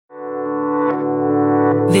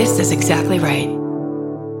This is exactly right.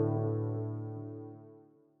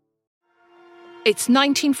 It's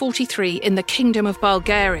 1943 in the Kingdom of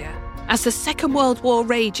Bulgaria. As the Second World War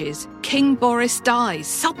rages, King Boris dies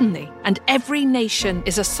suddenly, and every nation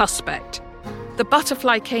is a suspect. The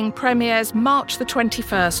Butterfly King premieres March the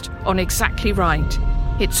 21st on Exactly Right.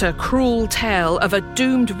 It's a cruel tale of a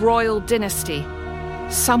doomed royal dynasty.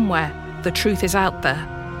 Somewhere, the truth is out there.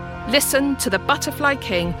 Listen to The Butterfly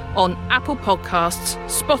King on Apple Podcasts,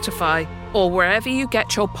 Spotify, or wherever you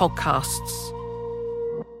get your podcasts.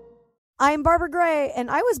 I'm Barbara Gray,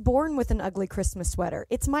 and I was born with an ugly Christmas sweater.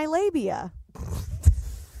 It's my labia.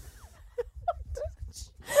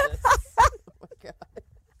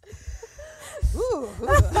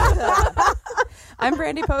 I'm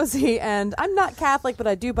Brandy Posey, and I'm not Catholic, but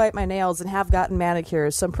I do bite my nails and have gotten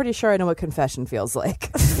manicures, so I'm pretty sure I know what confession feels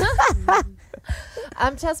like.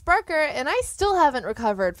 I'm Tess Barker, and I still haven't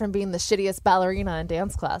recovered from being the shittiest ballerina in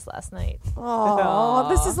dance class last night. Oh,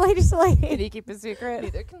 this is Lady Slade. Can you keep a secret?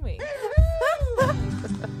 Neither can we.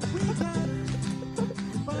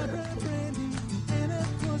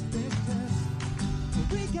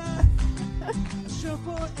 Show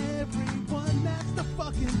for everyone, that's the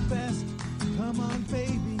fucking best. Come on,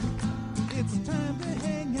 baby, it's time to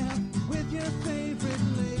hang out with your favorite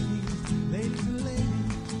ladies. Ladies and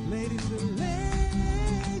ladies, ladies and ladies.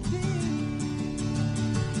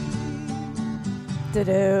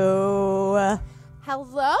 Do-do.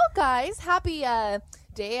 Hello, guys. Happy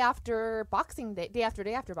day after Boxing Day. Day after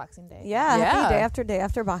Boxing Day. Yeah, happy day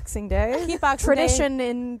after Boxing Day. Keep Boxing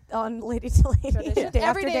Tradition on Lady to Lady. Tradition. Day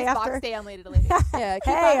Every after day is after. Box Day on Lady to Lady. Yeah,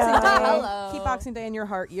 keep Hey, Boxing Day. hello. Keep Boxing Day in your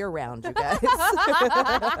heart year round, you guys.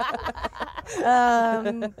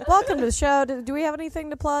 Welcome to the show. Do we have anything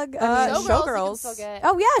to plug? Showgirls. Showgirls. You can still get.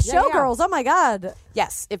 Oh, yeah, Yeah, Showgirls. Oh, my God.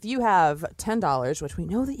 Yes, if you have $10, which we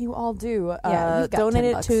know that you all do, Yeah, you've got donate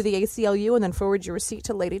it $10. to the ACLU and then forward your receipt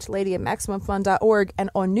to lady at MaximumFun.org. And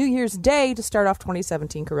on New Year's Day, to start off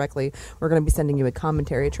 2017 correctly, we're going to be sending you a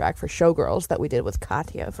commentary track for Showgirls that we did with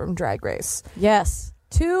Katya from Drag Race. Yes.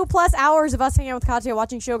 2+ hours of us hanging out with Katya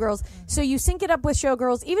watching Showgirls. So you sync it up with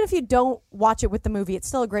Showgirls. Even if you don't watch it with the movie, it's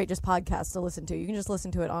still a great just podcast to listen to. You can just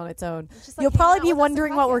listen to it on its own. Just like You'll hanging probably out be with us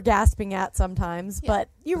wondering and what Katya. we're gasping at sometimes, but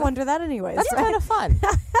you wonder that anyways. That's right? kind of fun.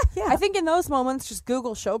 Yeah. I think in those moments, just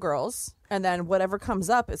Google Showgirls, and then whatever comes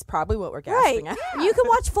up is probably what we're Right. gasping at. You can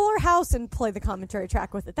watch Fuller House and play the commentary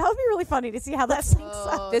track with it. That would be really funny to see how that syncs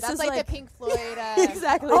up. Oh, This that's is like like- the Pink Floyd.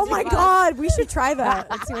 Exactly. Oh my God, we should try that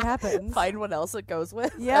and see what happens. Find what else it goes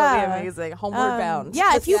with. Yeah. That would be amazing. Homeward Bound.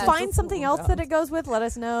 Yeah, if you Yeah, find just something Homeward else that Bound. it goes with, let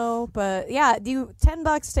us know. But yeah, do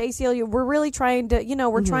 $10 to ACLU. We're really trying to,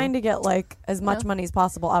 we're trying to get like as much money as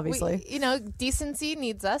possible, obviously. Decency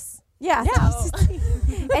needs us. Yeah. Yeah.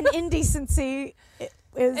 And indecency is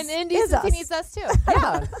And indecency us. needs us too.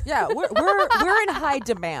 Yeah. We're in high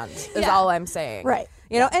demand, is Yeah. all I'm saying. Right.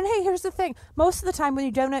 You know, and hey, here's the thing. Most of the time when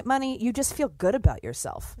you donate money, you just feel good about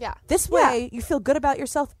yourself. Yeah. This way, you feel good about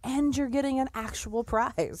yourself and you're getting an actual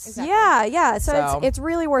prize. Exactly. Yeah. So, So- it's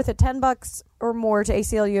really worth it. $10 or more to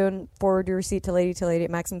ACLU and forward your receipt to lady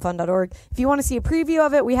at MaximumFun.org. If you want to see a preview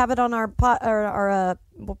of it, we have it on our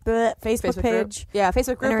Facebook page. Group. Yeah, Facebook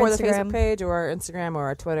And group our or the Instagram. Facebook page or our Instagram or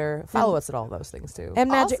our Twitter. Follow us at all those things too. And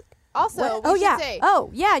Magic. Also, Oh we should yeah. say, Oh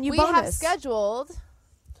yeah. And you we bonus. have scheduled.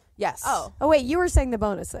 Yes. Oh, Oh wait, you were saying the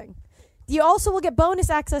bonus thing. You also will get bonus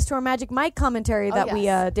access to our Magic Mike commentary that yes.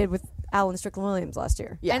 we did with Alan Strickland Williams last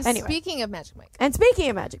year. Yes. and Anyway. speaking of Magic Mike, And speaking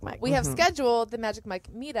of Magic Mike, we have scheduled the Magic Mike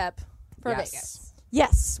meetup for Yes. Vegas.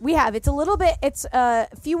 yes, we have. It's a little bit. It's a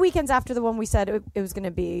few weekends after the one we said it was going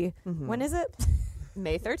to be. When is it?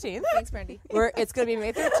 May 13th. Thanks, Brandy. It's going to be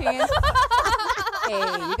May 13th. Hey,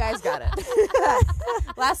 you guys got it.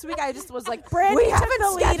 Last week I just was like, Brandy we took haven't the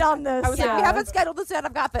lead scheduled- on this. I was like, we haven't scheduled this yet.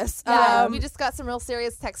 I've got this. Yeah, we just got some real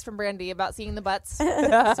serious text from Brandy about seeing the butts. So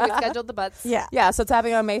we scheduled the butts. Yeah. Yeah, so it's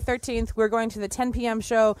happening on May 13th. We're going to the 10 p.m.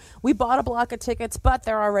 show. We bought a block of tickets, but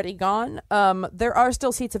they're already gone. There are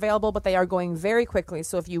still seats available, but they are going very quickly.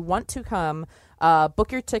 So if you want to come,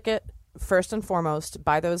 book your ticket. First and foremost,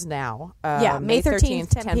 buy those now. Yeah, May 13th,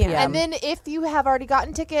 10 p.m. And then if you have already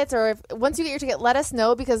gotten tickets or if once you get your ticket, let us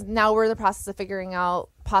know because now we're in the process of figuring out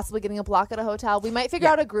possibly getting a block at a hotel. We might figure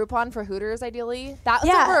out a Groupon for Hooters ideally. That's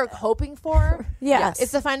what we're hoping for. Yes.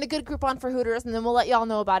 Is to find a good Groupon for Hooters and then we'll let y'all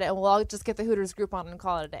know about it and we'll all just get the Hooters Groupon and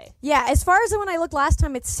call it a day. Yeah, as far as when I looked last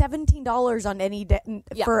time, it's $17 on any day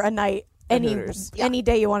for a night. Any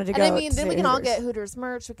day you wanted to go. And I mean, then we can all Hooters. get Hooters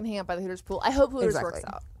merch. We can hang out by the Hooters pool. I hope Hooters works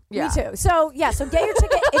out. Yeah. Me too. So get your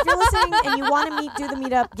ticket if you're listening and you want to do the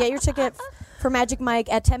meetup. Get your ticket for Magic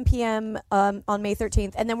Mike at 10 p.m. On May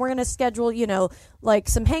 13th. And then we're going to schedule, like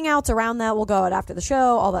some hangouts around that. We'll go out after the show,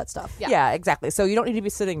 all that stuff. Yeah, exactly. So you don't need to be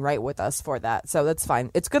sitting right with us for that. So that's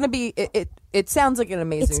fine. It's going to be, it sounds like an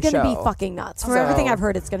amazing show. It's going to be fucking nuts. From everything I've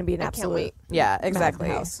heard, it's going to be an absolute. Yeah, exactly.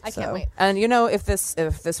 Madhouse. I can't wait. And if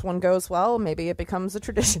this one goes well, maybe it becomes a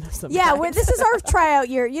tradition of some Yeah, kind. this is our tryout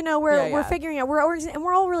year. We're Yeah. figuring out. We're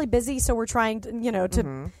all really busy, so we're trying to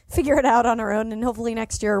to figure it out on our own. And hopefully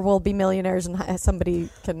next year we'll be millionaires and somebody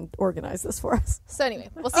can organize this for us. So anyway,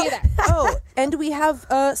 we'll see you there. Oh, and we have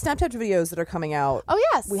Snapchat videos that are coming out. Oh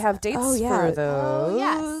yes, We have dates for those. Oh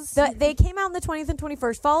yes. They came out on the 20th and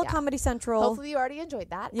 21st. Follow Comedy Central. Hopefully you already enjoyed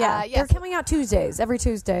that. Yeah, Yes. they're coming out Tuesdays, every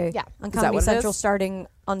Tuesday. Yeah. on Is that Comedy what it Central is? starting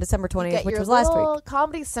on December 20th, Get which your was last little week.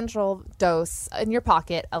 Comedy Central dose in your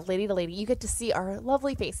pocket of lady to lady. You get to see our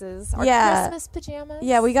lovely faces, our Yeah. Christmas pajamas.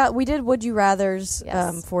 Yeah, we did Would You Rathers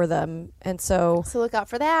Yes. for them, and so So look out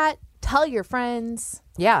for that. Tell your friends.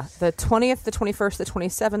 Yeah, the 20th, the 21st, the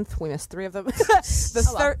 27th. We missed 3 of them.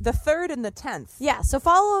 The 3rd and the 10th. yeah. So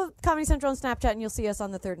follow Comedy Central on Snapchat, and you'll see us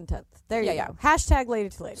on the 3rd and 10th. There you Yeah, go. Hashtag Lady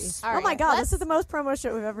to Lady. All Oh right, my God, let's- this is the most promo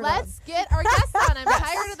shit we've ever done. Let's get our guests on. I'm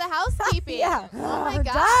tired of the housekeeping. Yeah. Oh my We're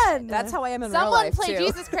God. done. That's how I am in real Someone life, play too.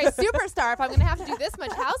 Jesus Christ Superstar if I'm going to have to do this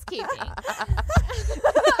much housekeeping.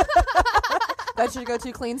 That's your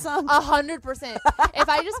go-to clean song? 100%. If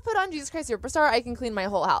I just put on Jesus Christ Superstar, I can clean my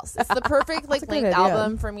whole house. It's the perfect a good length idea.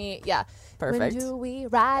 album for me. Yeah. Perfect. When do we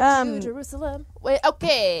ride to Um, Jerusalem? Wait,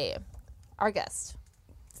 okay. Our guest.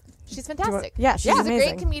 She's fantastic. Yeah, she's a amazing.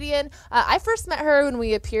 great comedian. I first met her when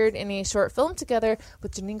we appeared in a short film together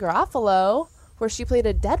with Janine Garofalo, where she played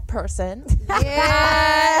a dead person.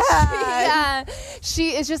 Yeah.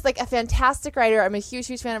 She is just like a fantastic writer. I'm a huge,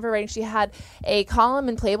 huge fan of her writing. She had a column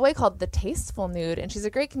in Playboy called The Tasteful Nude, and she's a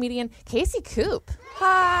great comedian. Kasey Koop.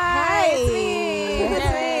 Hi. It's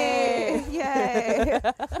me. Yay.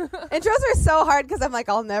 Intros are so hard because I'm like,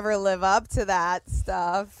 I'll never live up to that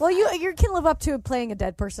stuff. Well, you can live up to playing a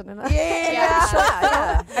dead person in a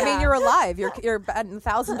Yeah. I mean, you're alive. You're batting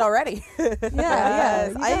 1,000 already. yeah.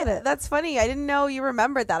 You got it. That's funny. I didn't know you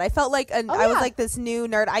remembered that. I felt like I was like this new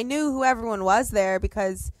nerd. I knew who everyone was there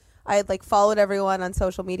because I had like followed everyone on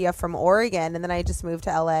social media from Oregon, and then I just moved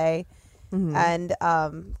to LA and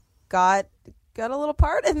got a little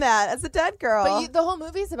part in that as a dead girl. But the whole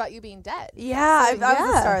movie is about you being dead. yeah, I was the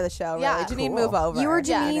yeah. star of the show. Really. Yeah. Janine, Cool. move over. You were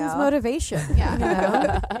Yeah, I Janine's know. motivation.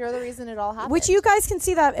 Yeah. You're the reason it all happened. Which you guys can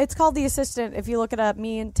see that. It's called The Assistant. If you look it up,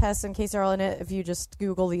 me and Tess and Kasey are all in it. If you just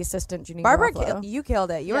Google The Assistant, Janine Barbara, Garofalo. you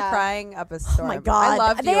killed it. You Yeah. were crying up a storm. Oh my God. I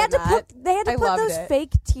loved they you had in to that. I put loved those it.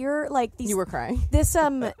 fake tear like these You were crying. this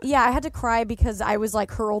yeah, I had to cry because I was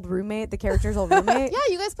like her old roommate, the character's old roommate. Yeah,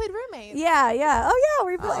 you guys played roommates. Yeah. Oh yeah,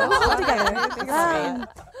 we lived together.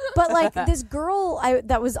 But like this girl,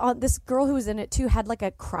 this girl who was in it too had like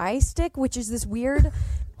a cry stick, which is this weird,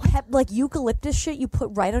 like eucalyptus shit you put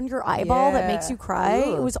right on your eyeball that makes you cry.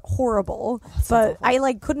 Ugh. It was horrible, but I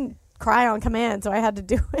like couldn't cry on command, so I had to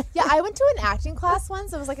do it. Yeah, I went to an acting class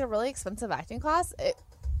once. It was like a really expensive acting class. It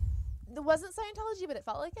wasn't Scientology, but it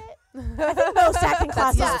felt like it. Most acting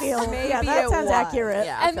classes Yeah. feel. Maybe Yeah, that it sounds was. accurate.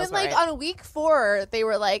 Yeah, And then, like, on week 4, they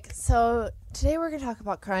were like, so today we're going to talk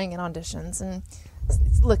about crying in auditions. And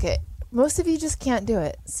look, most of you just can't do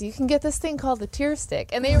it. So you can get this thing called the tear stick.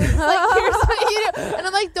 And they were just like, here's what you do. And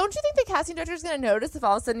I'm like, don't you think the casting director is going to notice if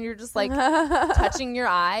all of a sudden you're just like touching your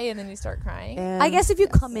eye and then you start crying? I guess if you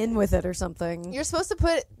come in with it or something. You're supposed to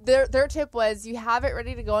put, their tip was you have it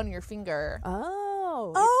ready to go on your finger.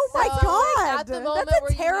 Oh my So, God! at the moment That's where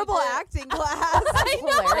a you terrible need to- acting class. I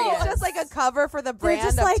know. It's just like a cover for the brand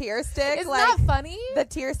just of like- Tear Stick. Isn't like that funny? the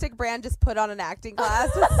Tear Stick brand just put on an acting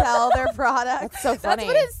class to sell their product. so funny. That's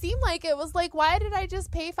what it seemed like. It was like, why did I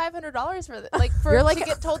just pay $500 for this? Like You're like to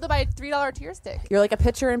get told to buy a $3 tear stick? You're like a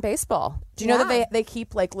pitcher in baseball. Do you know Yeah. that they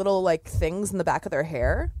keep like little like things in the back of their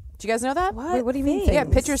hair? Do you guys know that? Wait, what do you mean? Yeah,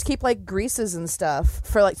 things? pitchers keep like greases and stuff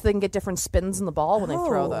for like so they can get different spins in the ball when they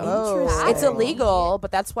throw them. interesting. It's illegal,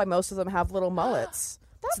 but that's why most of them have little mullets.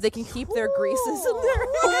 So they can keep their greases in their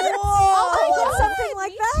hair. Oh my God, something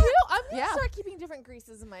like me that? Too. I'm gonna Yeah. start keeping different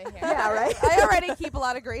greases in my hair. Yeah, right. I already keep a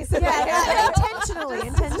lot of grease in my hair. Yeah, intentionally.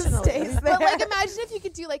 Stays But there. like, imagine if you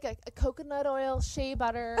could do like a coconut oil shea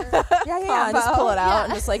butter. Yeah, and just pull it out Yeah.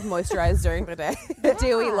 and just like moisturize during the day. The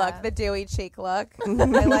dewy look, the dewy cheek look. I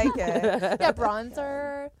like it. Yeah,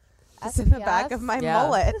 bronzer. It's in the back SPF. of my Yeah.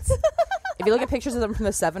 mullet. If you look at pictures of them from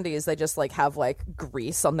the 70s, they just like have like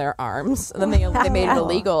grease on their arms, and then they made it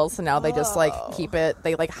illegal, so now they just like keep it.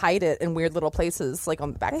 They like hide it in weird little places, like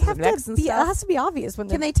on the back of their necks and stuff. It has to be obvious when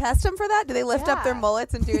Can they test them for that? Do they lift up their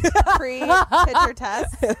mullets and do pre-picture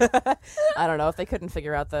tests? I don't know. If they couldn't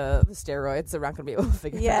figure out the steroids, they're not going to be able to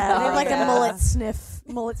figure that out. They have like a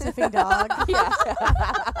mullet sniffing dog.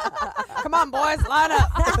 Come on, boys, line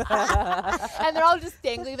up. And they're all just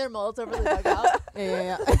dangling their mullets over the dugout.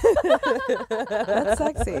 Yeah. That's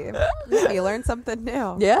sexy. Yeah, you learn something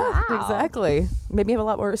new. Yeah, exactly. Maybe have a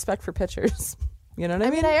lot more respect for pitchers. You know what I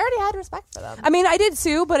mean? I already had respect for them. I mean, I did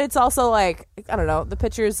too, but it's also like, I don't know, the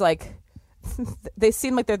pitchers, like, they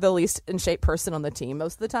seem like they're the least in shape person on the team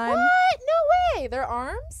most of the time. What? No way. Their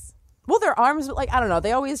arms? Well, their arms, like, I don't know.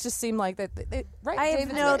 They always just seem like that. Right?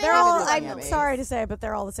 They're all. I'm sorry to say, but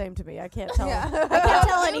they're all the same to me. I can't tell. I can't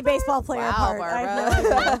tell any baseball player apart. Barbara. I have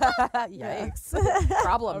no idea. Yikes!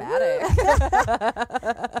 Problematic.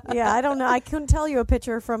 Yeah, I don't know. I couldn't tell you a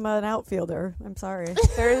pitcher from an outfielder. I'm sorry.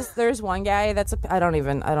 There's one guy that's I don't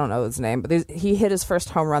know his name, but he hit his first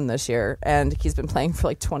home run this year, and he's been playing for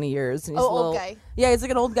like 20 years. And he's old guy. Yeah, he's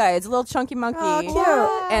like an old guy. He's a little chunky monkey. Oh,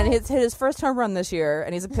 cute. And he's hit his first home run this year,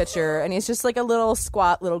 and he's a pitcher, and he's just like a little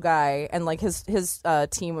squat little guy, and like his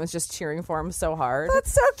team was just cheering for him so hard.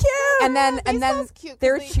 That's so cute. And then cute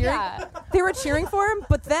they were cheering. Yeah. They were cheering for him,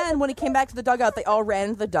 but then when he came back to the dugout, they all ran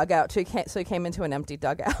to the dugout, so he came into an empty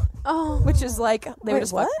dugout. Oh, which is like they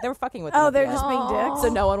were fucking with him. Oh, they're just being dicks. So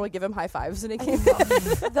no one would give him high fives, and he came.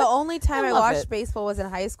 The only time I watched it. baseball was in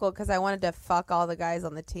high school because I wanted to fuck all the guys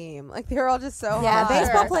on the team. Like they were all just so hot.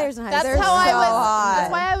 Baseball players in high That's school. how I was. hot.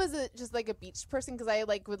 That's why I was just like a beach person, because I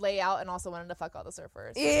like would lay out and also wanted to fuck all the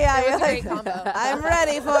surfers. Yeah, it was a great combo. I'm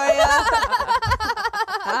ready for you.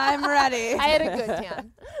 I'm ready. I had a good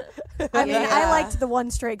tan. I mean, I liked the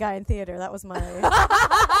one straight guy in theater. That was my.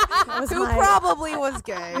 Who probably was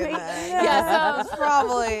gay. Yes,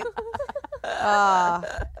 probably.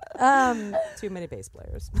 Too many bass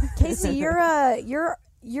players. Kasey,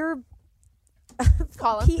 you're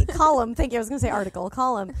column. Thank you. I was going to say article.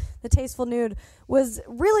 Column. The Tasteful Nude was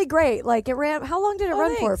really great. Like it ran. How long did it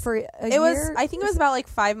run for? For a year? I think it was about like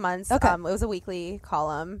 5 months. Okay. It was a weekly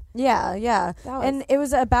column. Yeah. And it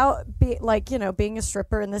was about being a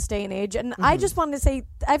stripper in this day and age. And I just wanted to say,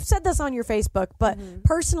 I've said this on your Facebook, but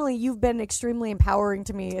personally, you've been extremely empowering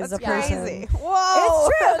to me as a person. Crazy. Whoa.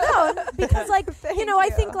 It's true. No, because like I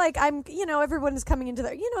think like I'm everyone is coming into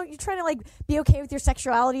their you're trying to like be okay with your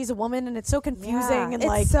sexuality as a woman, and it's so confusing and it's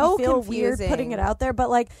like so you feel confusing. weird putting it out there, but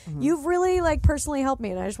like you've really like personally helped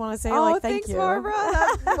me, and I just want to say like thank thanks, you. Barbara.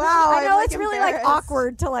 Wow. I know I'm, it's really like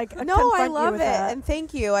awkward to like No, I confront you love with it, that. and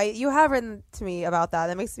thank you. You have written to me about that.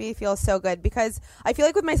 That makes me feel so good because I feel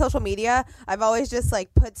like with my social media, I've always just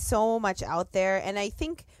like put so much out there, and I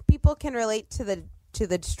think people can relate to the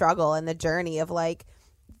struggle and the journey of like.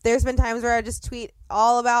 There's been times where I just tweet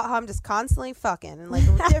all about how I'm just constantly fucking and like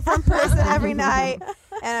a different person every night,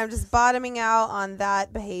 and I'm just bottoming out on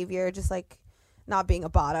that behavior, just like not being a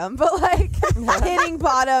bottom, but like hitting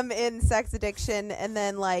bottom in sex addiction, and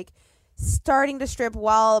then like starting to strip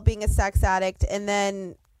while being a sex addict, and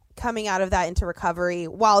then coming out of that into recovery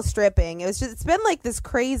while stripping. It's been like this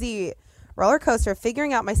crazy roller coaster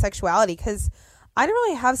figuring out my sexuality, because I didn't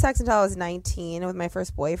really have sex until I was 19 with my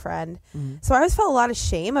first boyfriend. So I always felt a lot of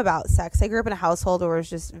shame about sex. I grew up in a household where it was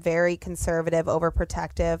just very conservative,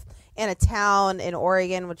 overprotective, in a town in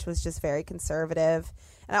Oregon, which was just very conservative.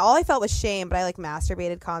 And all I felt was shame, but I like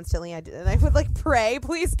masturbated constantly. And I would like pray,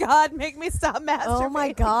 please God, make me stop masturbating. Oh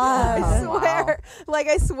my God. I swear. Like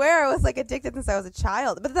I swear I was like addicted since I was a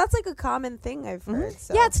child. But that's like a common thing I've heard.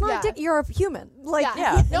 So. Yeah, it's not you're a human. Like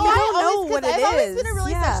Yeah. No, You I don't know always, what I've it always is. been a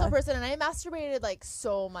really Yeah. sexual person, and I masturbated like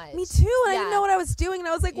so much. Me too. And I Yeah. didn't know what I was doing. And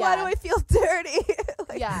I was like, why do I feel dirty?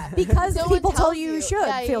 Like, Yeah, because No one people tells told you should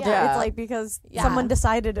Yeah, feel yeah. dirty. It's like because Yeah. someone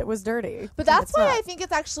decided it was dirty. But that's It's why not. I think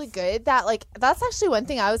it's actually good that like that's actually one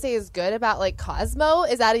thing I would say is good about like Cosmo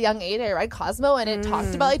is at a young age I read Cosmo and it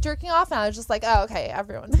talked about like jerking off, and I was just like, oh okay,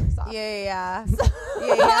 everyone jerks off. Yeah.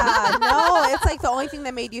 No, it's like the only thing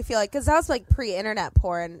that made you feel like, because that was like pre-internet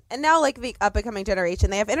porn, and now like the up and coming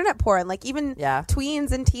generation, they have internet porn. Like even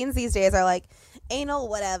tweens and teens these days are like anal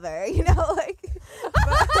whatever, like.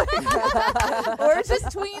 Or just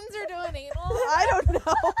tweens are doing anal. I don't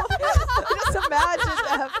know. Just imagine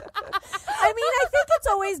them. I mean, I think it's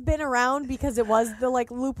always been around because it was the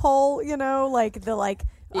like loophole, like the like.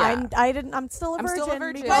 Yeah. I'm still a virgin. still a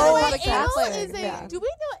virgin. By the way, exactly. anal is a. Yeah. Do we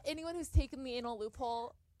know anyone who's taken the anal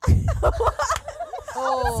loophole?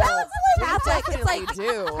 It's like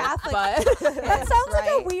do, Catholic. but That sounds like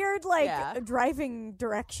a right. weird driving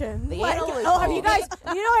direction. The Like, anal oh, loophole. have you guys?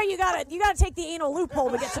 You know how you gotta take the anal loophole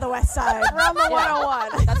to get to the west side. We're on the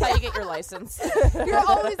 101. that's how you get your license. You're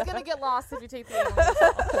always gonna get lost if you take the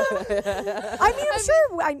animal. I mean, I'm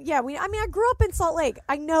sure. I grew up in Salt Lake.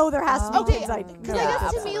 I know there has to be Okay, kids. I because know. I guess to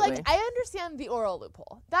absolutely. me, like, I understand the oral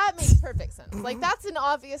loophole. That makes perfect sense. Like, that's an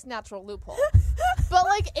obvious natural loophole. But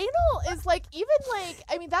like, anal is like, even like,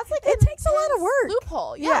 I mean, that's like It an takes a lot of intense work.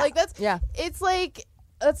 Loophole, yeah. Yeah. Like that's, Yeah. It's like,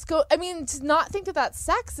 let's go. I mean, to not think that that's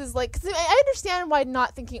sex is like, because I understand why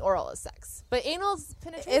not thinking oral is sex, but anal's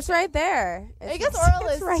penetration. It's right there. I guess oral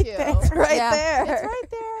it's is right too. there. right Yeah. there. It's right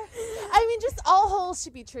there. I mean, just all holes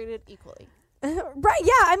should be treated equally. Right?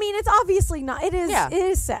 Yeah. I mean, it's obviously not. It is. Yeah. It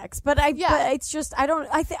is sex, but But it's just. I don't.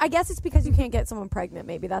 I guess it's because you can't get someone pregnant.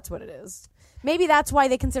 Maybe that's what it is. Maybe that's why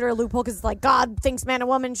they consider a loophole, because it's like God thinks man and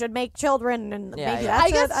woman should make children, and Yeah, maybe yeah. that's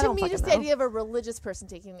I guess it. I to don't me, fucking just know. the idea of a religious person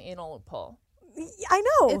taking the anal loophole. I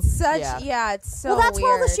know. It's such Yeah. it's so well, that's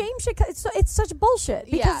where all the weird. shame shit. It's such bullshit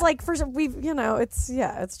because Yeah. like for some, we've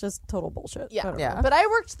it's just total bullshit. Yeah. I don't Yeah. know. But I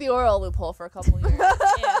worked the oral loophole for a couple years,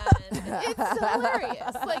 and it's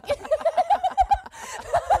hilarious. Like,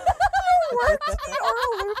 worked the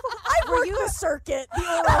oral loophole. I worked the circuit.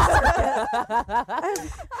 The oral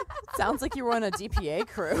circuit. Sounds like you were on a DPA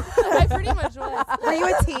crew. I pretty much was. Were you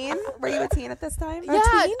a teen? Were you a teen at this time? Yeah,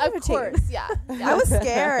 teen or of teen? course. Yeah. I was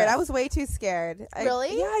scared. I was way too scared.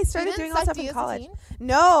 Really? Yeah, I You started didn't doing all suck stuff D in as a college. teen?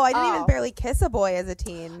 No, I didn't even Oh. barely kiss a boy as a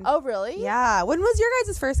teen. Oh, really? Yeah. When was your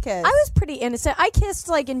guys' first kiss? I was pretty innocent. I kissed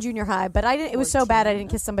like in junior high, but I didn't. It was so bad I didn't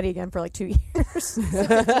kiss somebody again for like 2 years.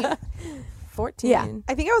 14. Yeah.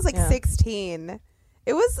 I think I was like Yeah. 16.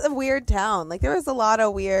 It was a weird town. Like there was a lot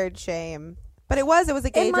of weird shame. But it was a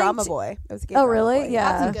gay In my drama t- boy. It was a gay Oh, drama really? boy.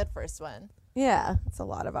 Yeah. That's a good first one. Yeah. It's a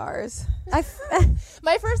lot of ours.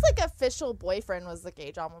 My first like official boyfriend was the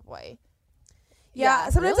gay drama boy. Yeah,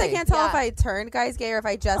 sometimes really? I can't tell Yeah. if I turned guys gay or if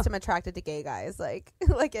I just am attracted to gay guys, like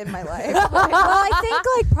in my life. Well, I think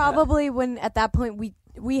like probably when at that point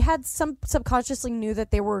we had some subconsciously knew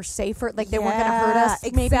that they were safer, like they weren't going to hurt Yeah, us.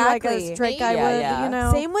 Maybe like exactly. a straight guy Yeah, would, yeah. you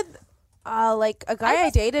know. Same with like a guy I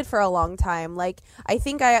dated for a long time. Like I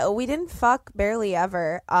think we didn't fuck barely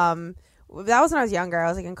ever. That was when I was younger. I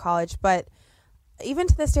was like in college, but even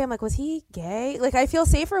to this day, I'm like, was he gay? Like I feel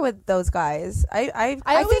safer with those guys. I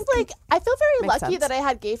I think like I feel very Makes lucky sense. that I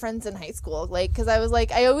had gay friends in high school, like because I was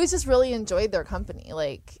like I always just really enjoyed their company.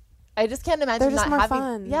 Like I just can't imagine They're just not more having.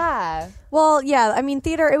 fun. Yeah, Well, yeah, I mean,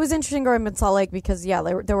 theater, it was interesting growing up in Salt Lake because, yeah,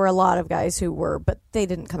 there were a lot of guys who were, but they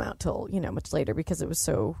didn't come out till, much later because it was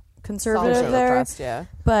so conservative Social there. trust, yeah.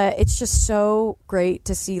 But it's just so great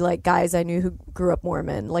to see, like, guys I knew who grew up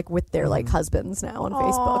Mormon, like, with their, like, husbands now on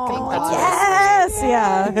Facebook. And I'm like, That's yes!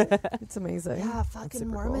 Yeah. It's amazing. yeah, fucking super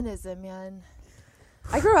cool. Mormonism, man.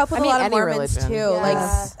 I grew up with I mean, a lot of any Mormons religion. too. Yeah. Like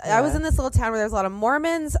I was Yeah. in this little town where there's a lot of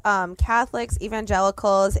Mormons, Catholics,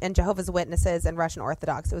 evangelicals, and Jehovah's Witnesses and Russian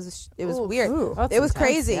Orthodox. It was Ooh. weird. Ooh. That's It was intense,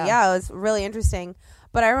 crazy. Yeah, it was really interesting.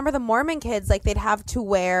 But I remember the Mormon kids, like they'd have to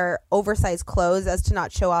wear oversized clothes as to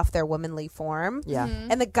not show off their womanly form. Yeah.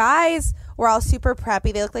 And the guys were all super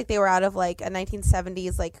preppy. They looked like they were out of like a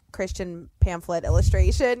 1970s like Christian pamphlet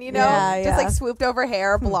illustration, Yeah, just like yeah. swooped over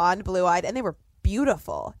hair, blonde, blue eyed, and they were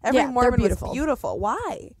beautiful. Every Yeah, they're Mormon beautiful. was beautiful.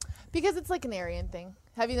 Why? Because it's like an Aryan thing.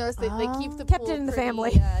 Have you noticed they keep the Kept pool it in the pretty,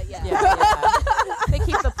 family. yeah. Yeah, yeah. They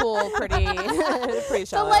keep the pool pretty The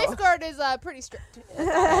shallow. lifeguard is pretty strict.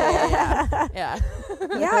 Yeah.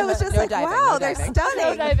 Yeah, it was just No like, diving, wow, no they're diving. stunning.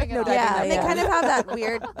 No diving at all. Yeah, And they yeah. kind of have that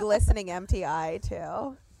weird glistening empty eye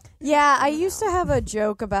too. Yeah, I used to have a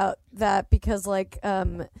joke about that because like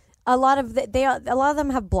a lot of a lot of them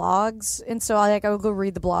have blogs, and so I would go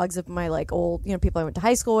read the blogs of my like old people I went to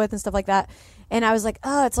high school with and stuff like that. And I was like,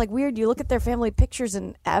 oh, it's like weird. You look at their family pictures,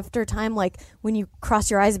 and after time, like when you cross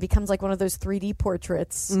your eyes, it becomes like one of those 3D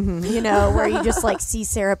portraits, where you just like see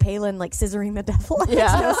Sarah Palin like scissoring the devil. It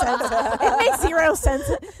makes no sense. It makes zero sense.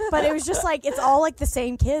 But it was just like it's all like the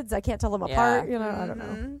same kids. I can't tell them apart. Yeah. I don't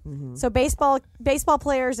know. So baseball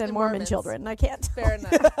players and Mormon Mormons. children. I can't. Fair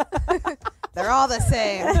enough. They're all the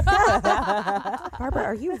same. Barbara,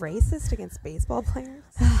 are you racist against baseball players?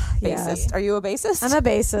 Bassist. Are you a bassist? I'm a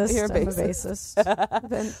bassist. You're a I'm a bassist.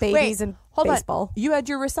 Then babies and Hold baseball. on. You had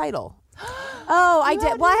your recital. Oh, I You did.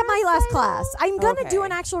 had Well, I your had my last recital? class. I'm gonna do Okay.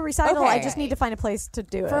 an actual recital. I Okay. just need to find a place to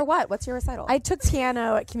do it. For what? What's your recital? I took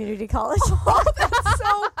piano at community college. That's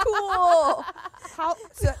so cool. How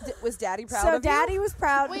was Daddy proud So of Daddy was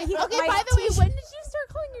proud. Wait, He- okay, my by the way, teacher- when did you start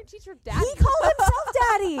calling your teacher daddy? He called himself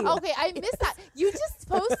daddy. Okay, I missed that. You just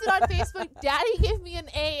posted on Facebook, Daddy gave me an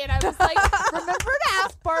A, and I was like, remember to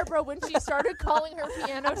ask Barbara when she started calling her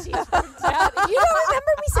piano teacher daddy. You don't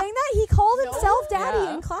remember me saying that? He called himself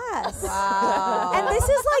daddy in class. Wow. And this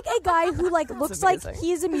is like a guy who like looks like amazing.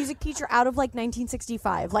 he's a music teacher out of like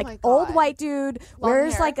 1965, like my old God. white dude, Long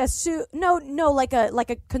wears hair? like a suit. No, like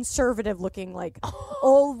a conservative looking like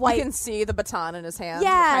old white. You can see the baton in his hand.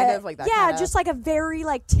 Yeah, kind of like that. yeah, kind of. just like a very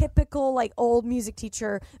like typical like old music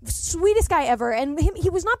teacher, sweetest guy ever. And he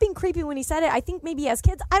was not being creepy when he said it. I think maybe as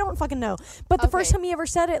kids, I don't fucking know. But the first time he ever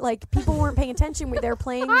said it, like people weren't paying attention. They were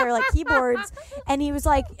playing their like keyboards, and he was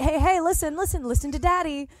like, "Hey, listen to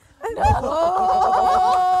Daddy." And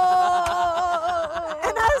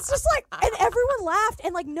I was just like, and everyone laughed,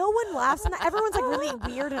 and like no one laughs, and everyone's like really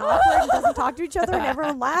weird and awkward and doesn't talk to each other, and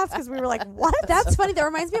everyone laughs because we were like, what? That's funny. That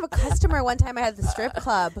reminds me of a customer one time I had at the strip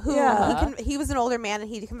club who Yeah. he was an older man, and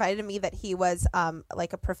he confided to me that he was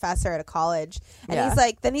like a professor at a college, and Yeah. he's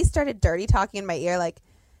like, then he started dirty talking in my ear like,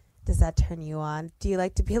 does that turn you on? Do you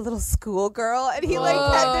like to be a little schoolgirl? And he like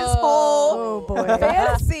had this whole Oh boy.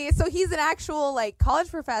 fantasy. So he's an actual like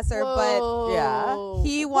college professor, but Yeah.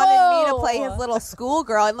 he wanted me to play his little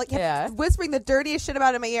schoolgirl and like kept Yeah. whispering the dirtiest shit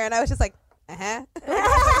about in my ear, and I was just like,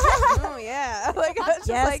 oh yeah, like I was just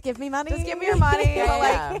Yes, like, give me money. just give me your money. Yeah, But,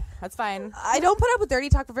 like, yeah. That's fine. I don't put up with dirty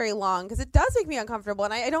talk for very long because it does make me uncomfortable,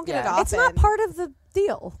 and I don't get it Yeah. often. It's not part of the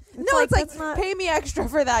deal. No, it's like that's not- pay me extra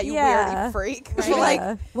for that, you Yeah. weirdy freak. Right. But, like,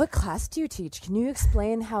 Yeah. What class do you teach? Can you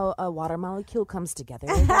explain how a water molecule comes together?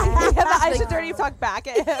 I should dirty talk back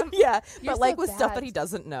at him. Yeah, You're but like so with stuff bad. that he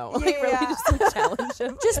doesn't know. Yeah, Like really yeah. just like challenge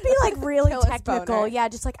him. Just be like really Kill his technical. boner. Yeah,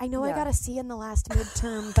 just like I know I Yeah. got a C in the last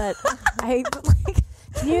midterm, but I like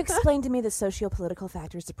Can you explain to me the socio-political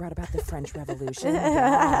factors that brought about the French Revolution?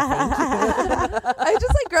 I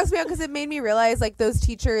just like grossed me out because it made me realize like those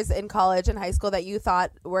teachers in college and high school that you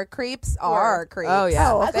thought were creeps are creeps. Oh,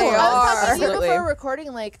 yeah. Oh, That's They what I was are. talking to you Absolutely. before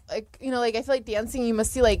recording, like you know, like I feel like dancing, you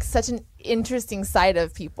must see like such an interesting side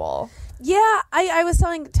of people. Yeah, I was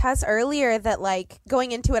telling Tess earlier that like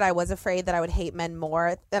going into it, I was afraid that I would hate men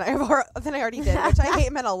more than I already did, which I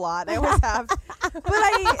hate men a lot. I always have,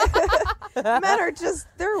 but men are just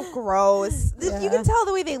they're gross. You can tell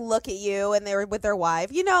the way they look at you and they're with their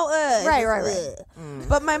wife. You know, Right.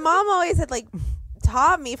 But my mom always had like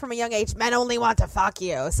taught me from a young age, men only want to fuck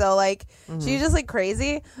you. So like she's just like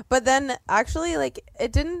crazy. But then actually like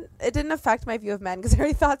it didn't affect my view of men because I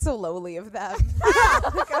already thought so lowly of them.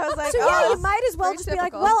 Like, I was like, so yeah, oh, you might as well very just be like,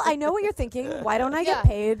 typical. well, I know what you're thinking. Why don't I get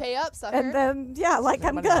paid? Pay up, sucker. And then yeah, like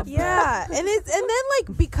I'm good. Yeah, and then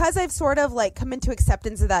like because I've sort of like come into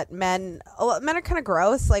acceptance of that men are kind of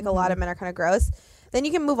gross. Like a lot of men are kind of gross. Then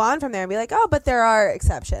you can move on from there and be like, oh, but there are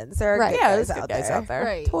exceptions. There are Right. good Yeah, guys, there's good guys out there.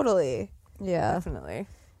 Right. Totally. Yeah. Definitely.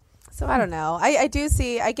 So I don't know. I do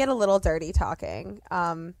see. I get a little dirty talking.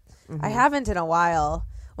 I haven't in a while.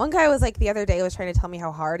 One guy was like the other day was trying to tell me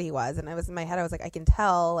how hard he was, and I was in my head. I was like, I can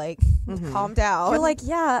tell. Like, calm down. You're like,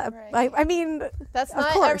 yeah. Right. I mean, That's Of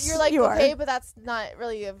not. course, You're like you okay, are. but that's not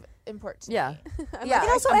really of import. To Yeah. me. Yeah. and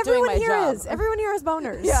also I'm doing everyone my here job. is. Everyone here has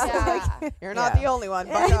boners. Yeah. you're not Yeah. the only one.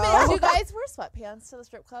 Do bucko. you guys wear sweatpants to the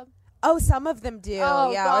strip club? Oh, some of them do.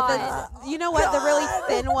 Oh, yeah. Or God. you know what? The really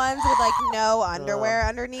thin ones with like no underwear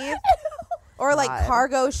underneath. Or like God.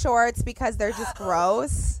 cargo shorts because they're just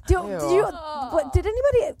gross. Did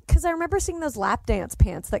anybody? Because I remember seeing those lap dance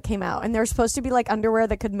pants that came out, and they're supposed to be like underwear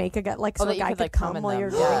that could make a guy so that a you guy could, could like, come come in while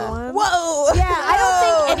them. you're Yeah. doing one. Whoa. Yeah, I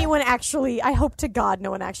don't think anyone actually. I hope to God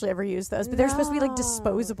no one actually ever used those, but they're supposed to be like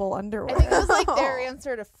disposable underwear. I think it was like their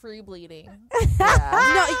answer to free bleeding.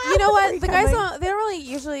 No, you know what? The guys coming. don't. They don't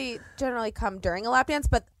really generally come during a lap dance,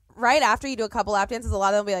 but right after you do a couple lap dances, a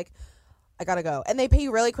lot of them will be like, I gotta go, and they pay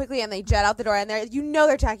you really quickly, and they jet out the door, and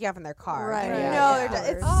they're tacking off in their car. Right. You Yeah, know yeah.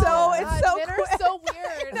 they're. It's Oh, so. God, It's so. men quick. are so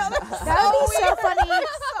weird. That would be so funny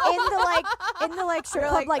in the like strip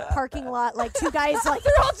club like parking lot, like two guys like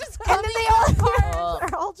They're all just and then coming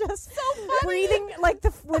they're all just breathing like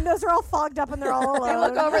the windows are all fogged up and they're all alone. They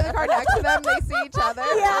look over in the car next to them. They see each other.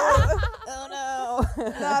 Yeah. Oh no.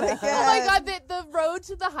 Not again. Oh my God, the road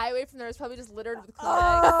to the highway from there is probably just littered with Kleenex.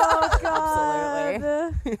 Oh God.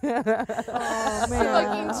 Oh A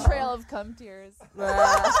man. fucking trail of cum tears. All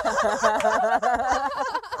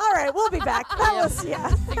right, we'll be back. That was Figure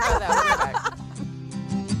that out. We'll be back.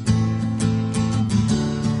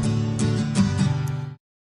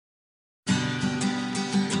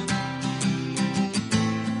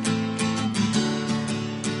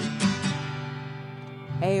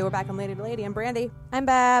 Hey, we're back on Lady to Lady. I'm Brandy. I'm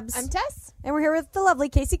Babs. I'm Tess. And we're here with the lovely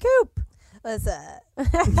Kasey Koop. What's up?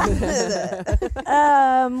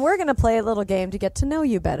 We're gonna play a little game to get to know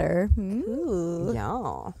you better. Ooh.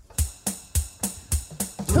 Yeah.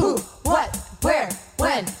 Who, what, where,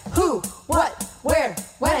 when? Who, what, where,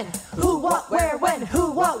 when? Who, what, where, when?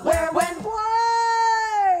 Who, what, where, when?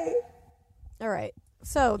 Why? All right.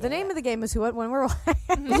 So the name of the game is Who, What, When, Where, Why.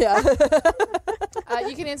 Yeah.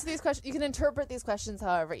 You can answer these questions. You can interpret these questions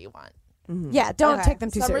however you want. Yeah, don't Okay. take them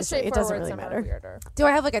too Some are seriously. It doesn't really straightforward, some matter. are weirder. Do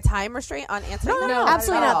I have like a time restraint on answering? them? No,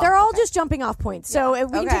 Absolutely not at not. all. They're all just jumping off points. So we can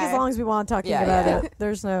take Okay. as long as we want talking Yeah, about yeah. it.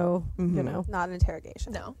 There's no, you know. Not an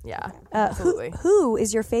interrogation. No. Yeah. Absolutely. Who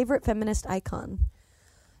is your favorite feminist icon?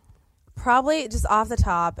 Probably just off the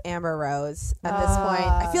top, Amber Rose at this point.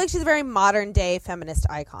 I feel like she's a very modern day feminist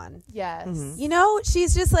icon. Yes. You know,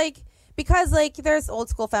 she's just like, because like there's old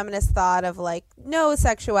school feminist thought of like no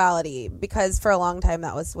sexuality, because for a long time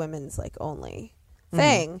that was women's like only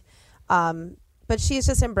thing. But she's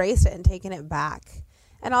just embraced it and taken it back.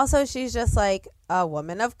 And also she's just like a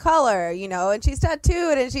woman of color, you know, and she's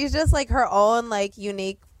tattooed and she's just like her own like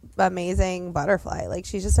unique, amazing butterfly. Like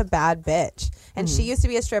she's just a bad bitch. And she used to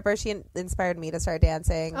be a stripper. She inspired me to start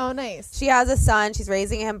dancing. Oh, nice. She has a son. She's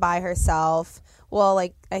raising him by herself. Well,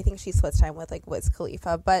 like I think she splits time with like Wiz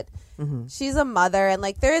Khalifa, but she's a mother, and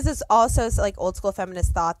like there is this also like old school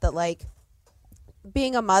feminist thought that like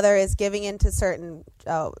being a mother is giving into certain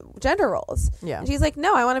gender roles. Yeah. And she's like,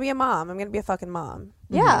 no, I want to be a mom. I'm going to be a fucking mom.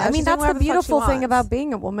 Yeah, You know, I mean she's doing that's the whatever fuck she beautiful thing wants. about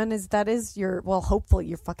being a woman is that is your hopefully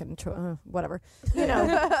you're fucking whatever, you know.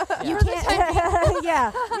 You can't.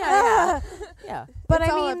 Yeah. Yeah. But It's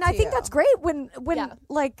I all mean, up I to think you. that's great when Yeah.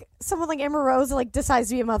 like someone like Amber Rose like decides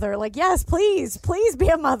to be a mother. Like, yes, please be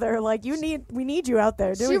a mother. Like we need you out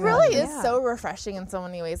there doing She really that. is so refreshing in so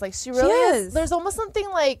many ways. Like she really is. is. There's almost something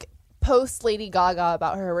like post Lady Gaga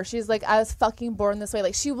about her where she's like, I was fucking born this way.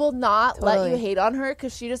 Like she will not let Totally. you hate on her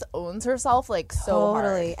because she just owns herself like so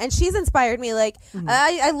hard. And she's inspired me. Like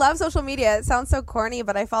I love social media. It sounds so corny,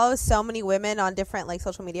 but I follow so many women on different like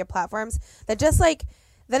social media platforms that just like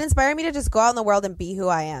that inspire me to just go out in the world and be who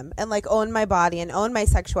I am and like own my body and own my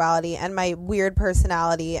sexuality and my weird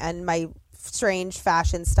personality and my strange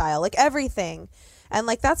fashion style, like everything. And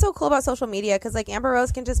like that's so cool about social media because like Amber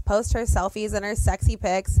Rose can just post her selfies and her sexy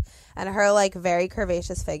pics and her like very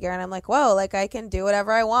curvaceous figure, and I'm like, whoa, like I can do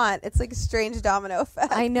whatever I want. It's like a strange domino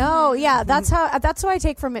effect. I know. Yeah, that's what I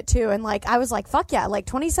take from it too. And like I was like, fuck yeah, like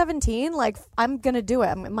 2017, like I'm gonna do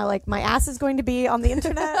it. My ass is going to be on the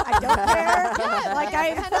internet. I don't care. Yeah, Like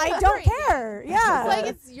it's I don't care. Yeah. It's like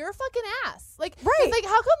it's your fucking ass. Like Right. Like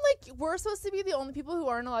how come like we're supposed to be the only people who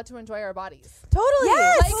aren't allowed to enjoy our bodies? Totally.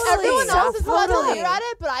 Yes. Like Totally. everyone else is allowed to Totally. look at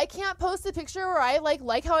it, but I can't post a picture where I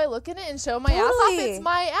like how I look in it and show my ass off. Totally. It's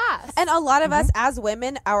my ass. And a lot of us as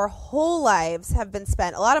women, our whole lives have been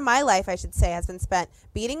spent, a lot of my life, I should say, has been spent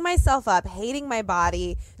beating myself up, hating my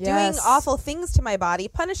body, Yes. doing awful things to my body,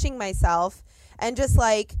 punishing myself, and just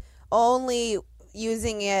like only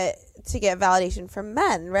using it to get validation from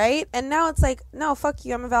men, right? And now it's like, no, fuck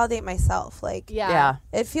you, I'm gonna validate myself. Like, Yeah.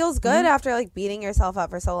 it feels good after like beating yourself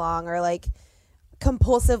up for so long, or like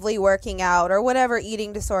compulsively working out or whatever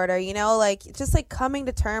eating disorder, you know, like just like coming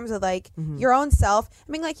to terms with like your own self.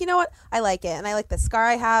 I mean, like, you know what, I like it, and I like the scar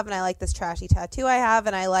I have, and I like this trashy tattoo I have,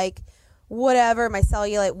 and I like whatever my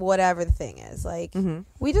cellulite, whatever the thing is. Like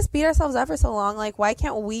we just beat ourselves up for so long. Like, why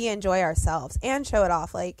can't we enjoy ourselves and show it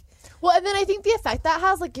off? Like, Well, and then I think the effect that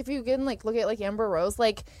has, like, if you can, like, look at, like, Amber Rose,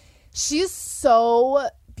 like, she's so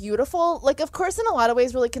beautiful. Like, of course, in a lot of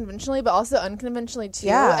ways, really conventionally, but also unconventionally, too.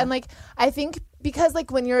 Yeah. And, like, I think because,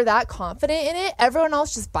 like, when you're that confident in it, everyone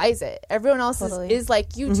else just buys it. Everyone else Totally. is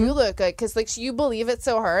like, you do look good. Because, like, you believe it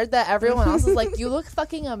so hard that everyone else is like, you look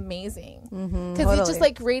fucking amazing. Because it just,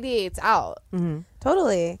 like, radiates out.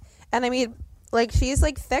 totally. And I mean, like, she's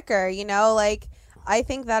like thicker, you know, like I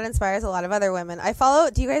think that inspires a lot of other women. I follow,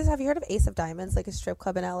 have you heard of Ace of Diamonds, like a strip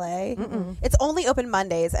club in LA? It's only open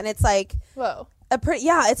Mondays, and it's like Whoa.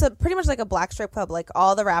 it's a pretty much like a black strip club. Like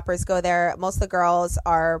all the rappers go there. Most of the girls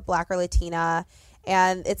are black or Latina,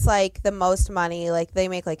 and it's like the most money. Like they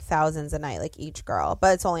make like thousands a night, like each girl,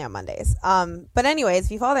 but it's only on Mondays. But anyways,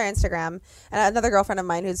 if you follow their Instagram, and another girlfriend of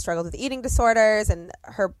mine who's struggled with eating disorders and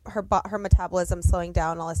her metabolism slowing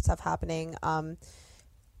down, all this stuff happening.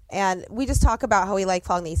 And we just talk about how we like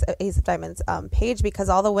following the Ace of Diamonds page because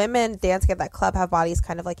all the women dancing at that club have bodies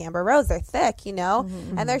kind of like Amber Rose. They're thick, you know,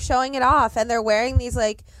 and they're showing it off, and they're wearing these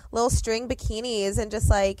like little string bikinis, and just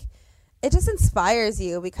like it just inspires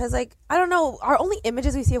you because like I don't know, our only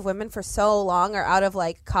images we see of women for so long are out of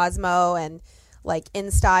like Cosmo and like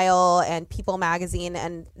InStyle and People magazine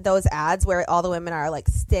and those ads where all the women are like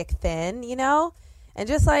stick thin, you know. And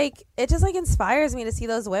just like it just like inspires me to see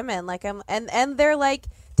those women like and their like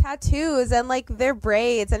tattoos and like their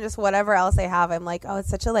braids and just whatever else they have. I'm like, oh, it's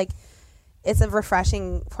such a like it's a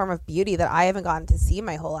refreshing form of beauty that I haven't gotten to see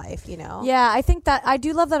my whole life, you know? Yeah, I think that I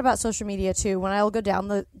do love that about social media too. When I'll go down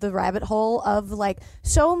the rabbit hole of like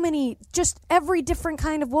so many, just every different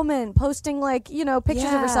kind of woman posting like, you know,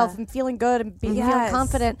 pictures of herself and feeling good and feeling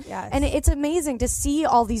confident. Yes. And it's amazing to see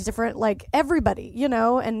all these different, like everybody, you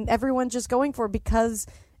know, and everyone just going for it because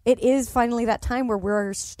it is finally that time where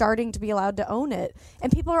we're starting to be allowed to own it.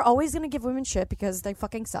 And people are always going to give women shit because they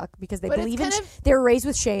fucking suck, because they believe in they're raised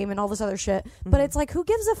with shame and all this other shit. But it's like, who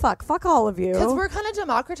gives a fuck? Fuck all of you. Because we're kind of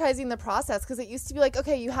democratizing the process, because it used to be like,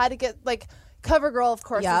 okay, you had to get like CoverGirl, of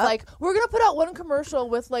course, is like, we're gonna put out one commercial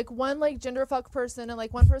with like one like gender fuck person and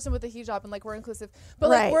like one person with a hijab and like we're inclusive,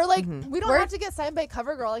 but like we're like we don't have to get signed by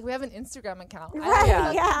CoverGirl, like we have an Instagram account. Right?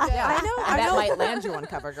 I know. And that might land you on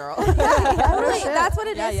CoverGirl. Totally. That's what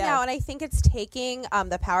it is now, and I think it's taking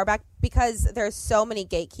the power back, because there's so many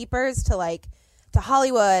gatekeepers to like to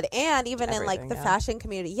Hollywood and even in like the fashion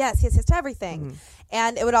community. Yes, to everything.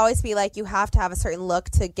 And it would always be like you have to have a certain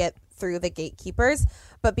look to get through the gatekeepers.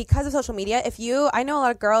 But because of social media, I know a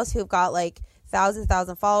lot of girls who've got like thousands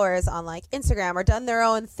followers on like Instagram or done their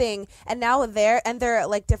own thing, and now they're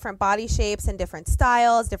like different body shapes and different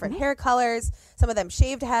styles, different hair colors, some of them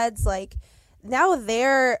shaved heads, like now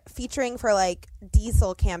they're featuring for like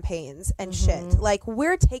diesel campaigns and shit. Like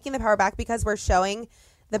we're taking the power back because we're showing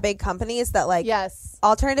the big companies that like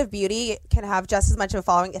alternative beauty can have just as much of a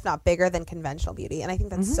following, if not bigger, than conventional beauty. And I think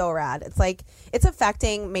that's so rad. It's like it's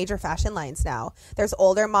affecting major fashion lines now. There's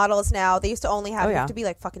older models now. They used to only have you have to be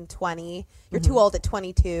like fucking 20. You're too old at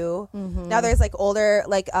 22. Now there's like older,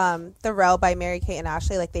 like The Row by Mary Kate and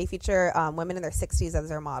Ashley, like they feature women in their 60s as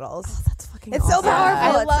their models. Oh, that's fucking it's awesome. so powerful.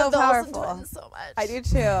 I It's love so the powerful. Olsen twins so much. I do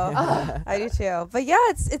too. I do too. But yeah,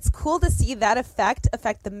 it's cool to see that affect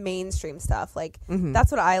the mainstream stuff. Like that's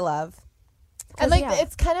what I love. And like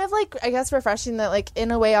it's kind of like, I guess, refreshing that like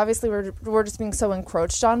in a way, obviously we're just being so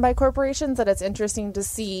encroached on by corporations that it's interesting to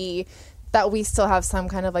see that we still have some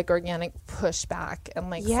kind of like organic pushback and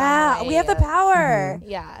like we have the power.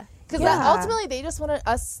 Because ultimately they just want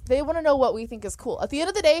they want to know what we think is cool. At the end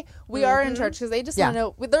of the day, we are in charge, because they just want to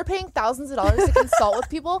know. They're paying thousands of dollars to consult with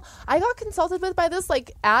people. I got consulted with by this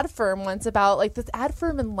like ad firm once about like this ad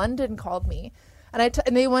firm in London called me. And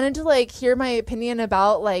and they wanted to like hear my opinion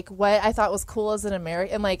about like what I thought was cool as an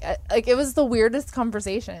American, and like it was the weirdest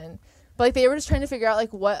conversation. But like they were just trying to figure out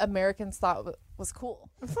like what Americans thought was cool.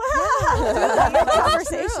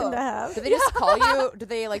 Conversation to have. Did they just call you? Did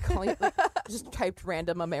they like call you? Like, just typed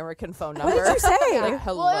random American phone number. What did you say? Like,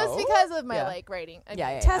 hello. Well, it was because of my like writing.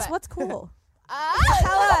 Tess, what's cool?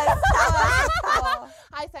 Tell us.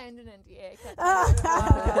 I signed an NDA.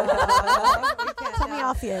 Tell me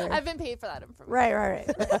off here. I've been paid for that information. Right.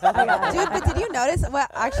 Dude, but did you notice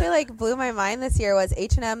what actually like blew my mind this year was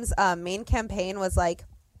H&M's main campaign was like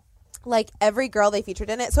every girl they featured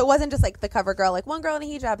in it. So it wasn't just like the cover girl, like one girl in a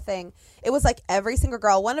hijab thing. It was like every single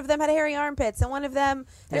girl. One of them had hairy armpits and one of them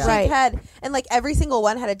had a shaved head, and like every single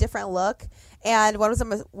one had a different look. And one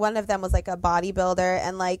of them was like a bodybuilder,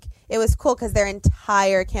 and like it was cool because their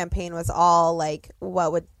entire campaign was all like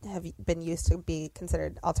what would have been used to be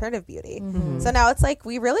considered alternative beauty. So now it's like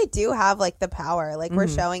we really do have like the power. Like we're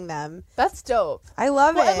showing them. That's dope. I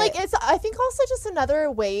love it. And like I think also just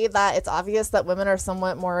another way that it's obvious that women are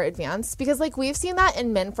somewhat more advanced, because like we've seen that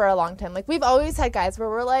in men for a long time. Like we've always had guys where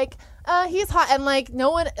we're like, he's hot, and like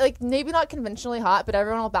no one, like maybe not conventionally hot, but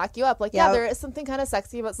everyone will back you up. Like there is something kind of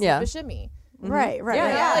sexy about a shimmy. Right.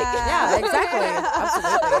 Yeah, exactly.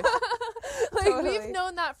 Absolutely. Like we've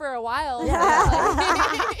known that for a while.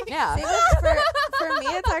 Yeah. For me,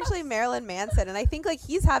 it's actually Marilyn Manson, and I think like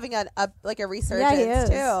he's having a resurgence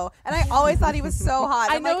too. And I always thought he was so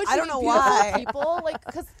hot. I know. Like, I don't know beautiful why. people like,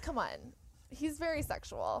 because come on, he's very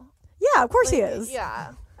sexual. Yeah, of course he is.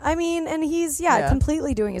 Yeah. I mean, and he's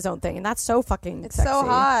completely doing his own thing, and that's so fucking It's sexy. so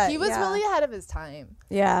hot. He was really ahead of his time.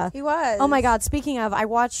 Yeah. He was. Oh my God. Speaking of, I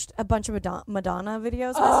watched a bunch of Madonna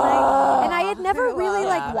videos last night, and I had never really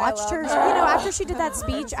like watched her. You know, after she did that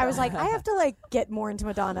speech, I was like, I have to like get more into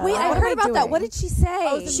Madonna. Wait, Like, I what am heard about doing? that. What did she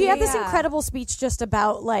say? She had this incredible speech just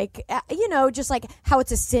about like, you know, just like how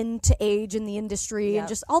it's a sin to age in the industry and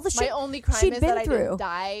just all the shit My only crime she'd is been that through. I didn't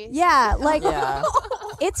die. Yeah, like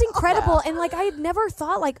it's incredible, and like I had never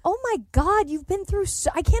thought like like, oh my God, you've been through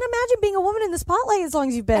I can't imagine being a woman in the spotlight as long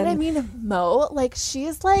as you've been. And I mean, Mo, like, she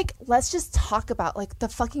is like, let's just talk about like the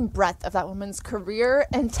fucking breadth of that woman's career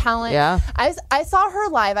and talent. Yeah. I saw her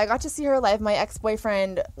live. I got to see her live. My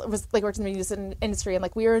ex-boyfriend was like worked in the music industry, and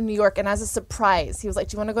like we were in New York, and as a surprise, he was like,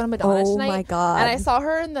 do you want to go to Madonna tonight? Oh my God. And I saw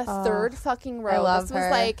her in the third fucking row. I love this was her.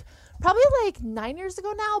 like probably like 9 years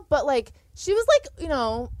ago now, but like she was like, you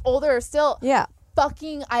know, older still. Yeah.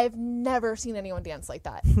 Fucking, I've never seen anyone dance like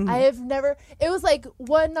that. I have never. It was like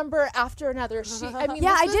one number after another. I mean,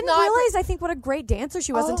 Yeah, this I was didn't not- realize, I think, what a great dancer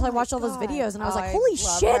she was Oh until I my watched all those God. videos, and I was like, I holy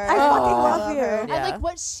love shit, her. I fucking love love you. her. And Yeah. like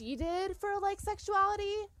what she did for like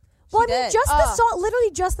sexuality. Well, I mean, did. just the song,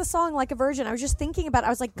 literally just the song, like a virgin. I was just thinking about it. I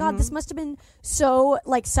was like, God, this must have been so,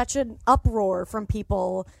 like, such an uproar from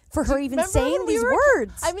people for her even Remember saying when we these were-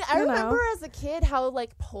 words. I mean, I you know? remember as a kid how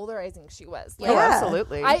like polarizing she was. Like, Oh, Yeah.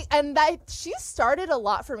 absolutely. She started a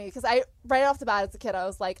lot for me because I right off the bat as a kid I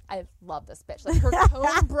was like, I love this bitch. Like her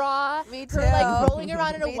cone bra, Me her like too. rolling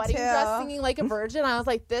around in a Me wedding too. dress singing like a virgin. I was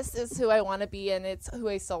like, this is who I want to be, and it's who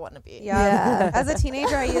I still want to be. Yeah. As a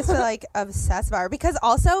teenager, I used to like obsess about her because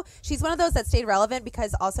also she's one of those that stayed relevant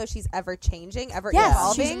because also she's ever changing, ever Yes,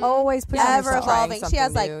 evolving. she's always pushing Ever herself. evolving. Trying She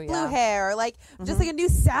has like something new, blue yeah. hair, or like just like a new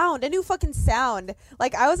sound, a new fucking sound.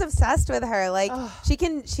 Like I was obsessed with her. Like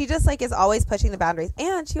she just like is always pushing the boundaries.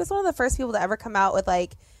 And she was one of the first people to ever come out with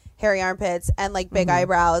like hairy armpits and like big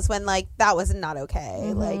eyebrows when like that was not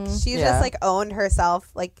okay. Like she Yeah. just like owned herself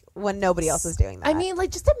like when nobody else was doing that. I mean,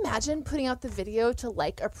 like just imagine putting out the video to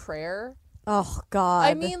like a prayer. Oh, God.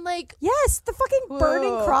 I mean, like. yes, the fucking burning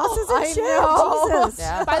Whoa. crosses and I shit. know. Jesus.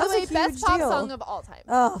 Yeah. By the That's a way, best huge pop deal. song of all time.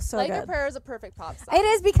 Oh, so Like a good. Prayer is a perfect pop song. It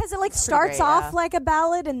is because it like starts great, off yeah. like a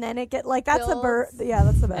ballad and then it get like that's the Builds. yeah,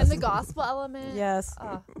 that's the best. And the gospel element. Yes.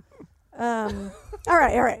 Oh. All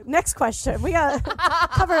right. Next question. We got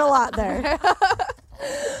covered a lot there.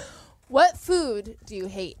 What food do you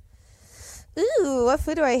hate? ooh, what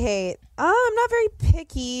food do I hate? I'm not very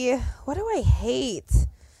picky. What do I hate?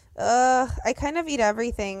 I kind of eat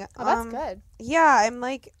everything. Oh, that's good. Yeah, I'm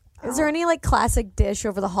like. Is there any like classic dish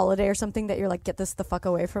over the holiday or something that you're like, get this the fuck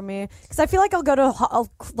away from me? Because I feel like I'll go to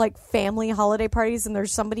like family holiday parties and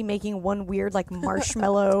there's somebody making one weird like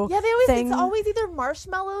marshmallow Yeah, they always thing. it's always either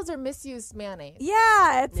marshmallows or misused mayonnaise.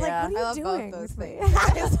 Yeah, it's Yeah. like, what I are love you both doing those with me? things.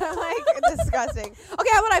 Guys. I'm like disgusting. Okay,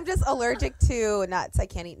 how about I'm just allergic to nuts. I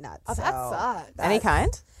can't eat nuts. Oh, that sucks. Any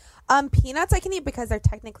kind? Peanuts I can eat because they're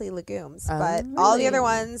technically legumes, but all the other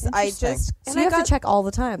ones I Interesting. just So you have to check all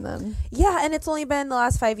the time then. Yeah, and it's only been the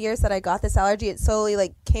last 5 years that I got this allergy. It slowly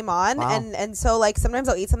like came on, Wow. and so like sometimes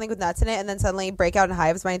I'll eat something with nuts in it, and then suddenly break out in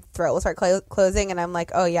hives. My throat will start closing, and I'm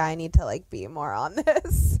like, oh yeah, I need to like be more on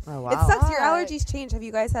this. Oh, It wow. sucks. Your Fuck. allergies change. Have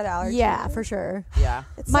you guys had allergies? Yeah, for sure. Yeah.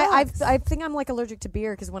 It I sucks. think I'm like allergic to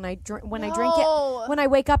beer because when I drink No. it, when I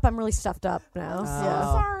wake up, I'm really stuffed up now. Oh,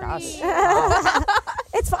 Yeah. Sorry. gosh.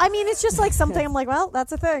 I mean, it's just like something I'm like, well,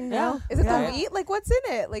 that's a thing. Yeah. Yeah. Is it Yeah. the wheat? Like what's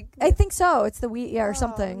in it? Like I think so. It's the wheat, or Oh,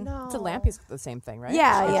 something. no. It's a lampy's the same thing, right?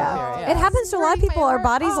 Yeah, It's yeah. beer, It happens to a lot of Hurting my people. Our heart.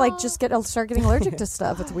 bodies like Oh. just start getting allergic to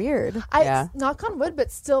stuff. It's weird. Yeah. Knock on wood,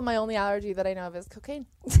 but still my only allergy that I know of is cocaine.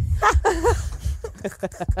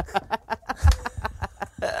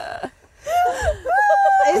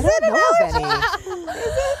 I don't know of any.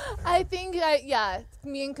 I think,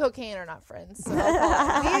 me and cocaine are not friends. So me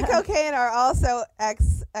and cocaine are also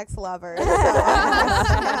ex lovers. So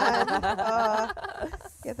I understand.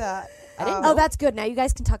 Get that. I didn't Oh, that's good. Now you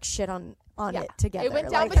guys can talk shit on yeah. it together. It went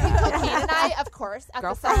down like, between cocaine and I, of course, at the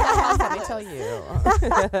Girlfriend, same let me tell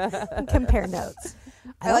you. compare notes.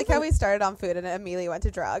 I like how we started on food and it immediately went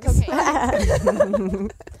to drugs.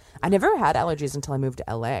 cocaine. I never had allergies until I moved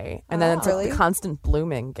to LA. And then it's like Really? the constant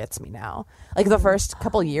blooming gets me now. Like the first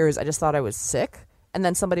couple years, I just thought I was sick. And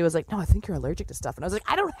then somebody was like, no, I think you're allergic to stuff. And I was like,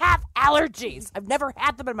 I don't have allergies. I've never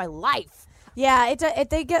had them in my life. Yeah,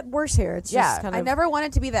 they get worse here. It's Yeah. just kind of. I never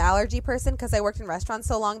wanted to be the allergy person because I worked in restaurants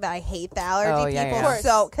so long that I hate the allergy Oh, yeah, people. yeah.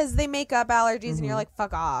 So because they make up allergies and you're like,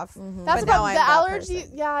 fuck off. That's But now about I'm the that allergy.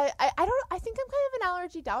 person. Yeah, I think I'm kind of an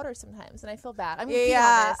allergy doubter sometimes, and I feel bad. I'm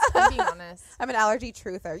Yeah. being honest. I'm an allergy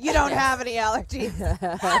truther. You don't have any allergies.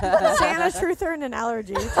 Santa truther and an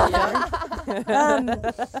allergy.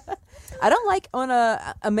 I don't like on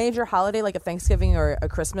a major holiday like a Thanksgiving or a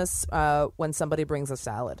Christmas when somebody brings a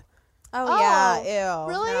salad. Oh, Oh, yeah. Ew.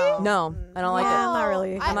 really? No. No, I don't like Yeah, it. not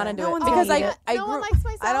really. I'm not into no it one's because gonna eat it. I no grew. one likes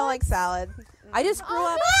my salad. I don't like salad. I just grew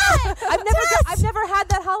Oh, up. what? I've never had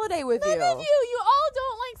that holiday with None you. of you all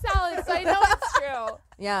don't like salad, so I know it's true.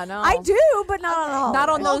 Yeah, no. I do, but not on all. Not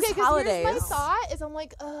on Well, those okay, 'cause holidays. here's my thought is I'm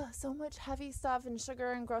like, so much heavy stuff and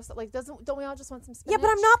sugar and gross stuff. Like, don't we all just want some spinach? Yeah,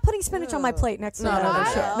 but I'm not putting spinach on my plate next to No, another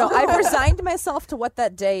no, shit. no. I've resigned myself to what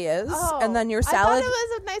that day is, and then your salad. I thought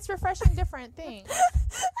it was a nice, refreshing, different thing.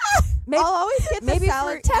 I'll always get the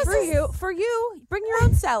salad for you. Bring your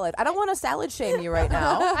own salad. I don't want to salad shame you right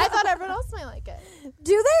now. I thought everyone else might like it.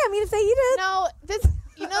 Do they? I mean, if they eat it. No, this.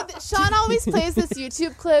 You know, Sean always plays this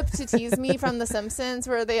YouTube clip to tease me from The Simpsons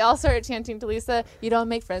where they all started chanting to Lisa, "You don't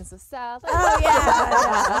make friends with salad." Oh,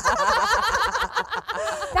 yeah.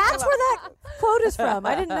 That's where that quote is from.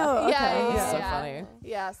 I didn't know. Okay. Yeah. So funny.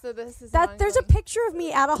 Yeah, so this is That there's a picture of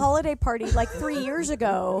me at a holiday party like 3 years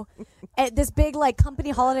ago at this big like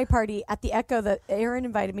company holiday party at the Echo that Aaron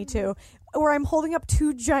invited me to, where I'm holding up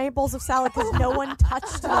 2 giant bowls of salad because no one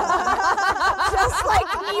touched them. Just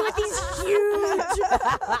like me with these huge.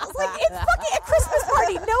 I was like, it's fucking a Christmas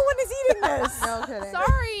party. No one is eating this. No kidding.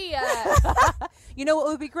 Sorry. You know what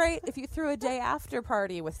would be great if you threw a day after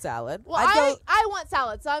party with salad. Well, I'd I want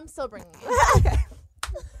salad, so I'm still bringing it.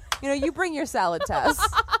 you know, you bring your salad, Tess.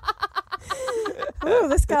 Ooh,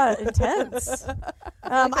 this got intense.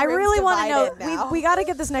 I really want to divided know. now. We got to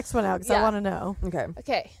get this next one out because I want to know. Okay.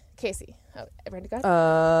 Okay, Kasey. Oh, ready to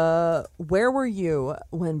go? Where were you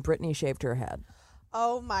when Brittany shaved her head?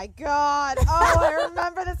 Oh my God. Oh, I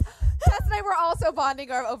remember this. Tess and I were also bonding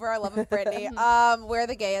over our love of Brittany. We're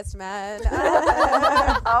the gayest men.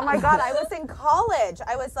 Oh my God. I was in college.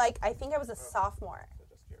 I think I was a sophomore.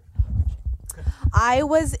 I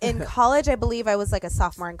was in college. I believe I was like a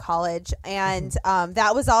sophomore in college. And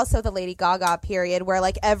that was also the Lady Gaga period where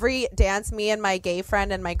like every dance, me and my gay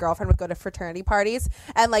friend and my girlfriend would go to fraternity parties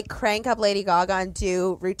and like crank up Lady Gaga and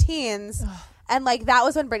do routines. And like that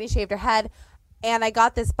was when Brittany shaved her head. And I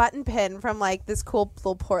got this button pin from like this cool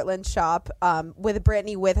little Portland shop with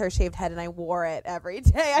Brittany with her shaved head, and I wore it every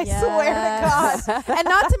day. I swear to God. And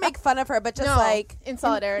not to make fun of her, but just like in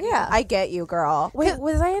solidarity. Yeah, I get you, girl. Wait,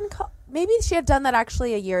 was I in? Maybe she had done that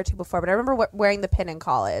actually a year or two before, but I remember wearing the pin in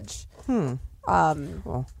college.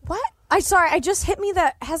 What? I just hit me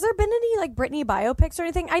that. Has there been any like Britney biopics or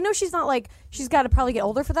anything? I know she's not like she's got to probably get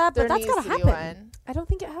older for that, but that's gotta happen. I don't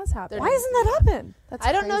think it has happened. Why hasn't that happened?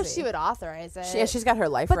 I don't know if she would authorize it. She's got her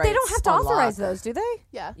life But rights. they don't have to on authorize lock. those, do they?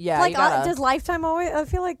 Yeah. Yeah, Like, you gotta, does Lifetime always? I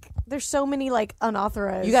feel like there's so many like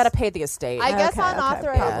unauthorized. you got to pay the estate. I guess Okay,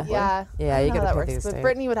 unauthorized. probably. Yeah. Yeah, I you don't know gotta how that pay works. the But estate.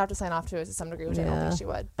 Brittany would have to sign off to it to some degree, which I don't think she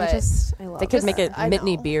would. But I love They could make it I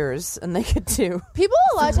Mitney know. beers, and they could do. people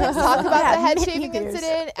a lot of times talk about Yeah, the head Whitney shaving beers.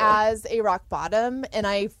 incident as a rock bottom, and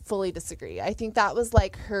I fully disagree. I think that was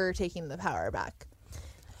like her taking the power back.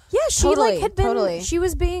 Yeah, she Totally, like had been. totally. She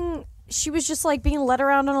was just like being led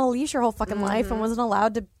around on a leash her whole fucking life and wasn't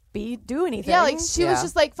allowed to do anything. Yeah, like she was Yeah.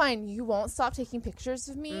 just like, fine, you won't stop taking pictures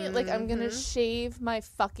of me. Like I'm gonna shave my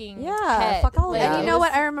fucking Yeah, head. fuck all of Like, that. And it you know was-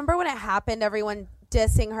 what? I remember when it happened, everyone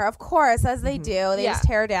dissing her, of course, as they do. They Yeah. just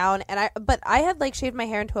tear down. And I had like shaved my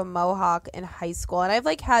hair into a mohawk in high school, and I've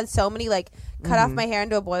like had so many like cut off my hair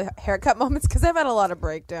into a boy haircut moments because I've had a lot of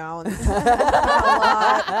breakdowns.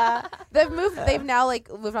 They've now like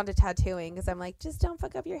moved on to tattooing because I'm like, just don't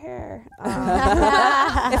fuck up your hair.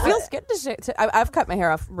 It feels good to shave. I've cut my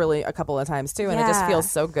hair off really a couple of times too, and it just Yeah. feels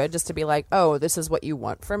so good just to be like, oh, this is what you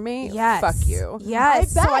want from me. Yes. Fuck you.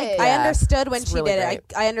 Yes. I So bet. I Yeah. understood when It's she really did great.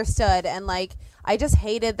 it. I understood, and like I just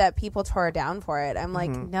hated that people tore her down for it. I'm like,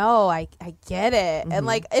 no, I get it. And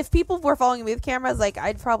like if people were following me with cameras, like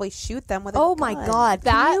I'd probably shoot them with a Oh gun. my god,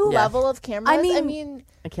 Can that you- level of cameras. I I mean- mean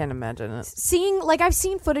I can't imagine it. seeing like I've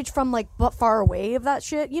seen footage from like far away of that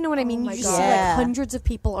shit. You know what I mean? my You God. just see like Yeah. hundreds of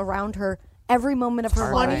people around her every moment of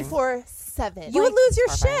her horrifying. life. 24/7. You would lose your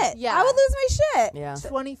horrifying. shit. Yeah. I would lose my shit. Yeah.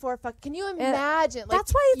 24 fuck. Can you imagine? Like,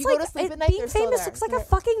 That's why it's you like go to sleep it- at night. being they're still famous there. looks like a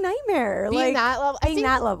fucking nightmare. Being like that level, I being think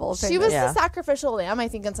that level. She was Yeah. the sacrificial lamb, I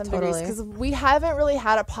think, in some degrees, Totally. because we haven't really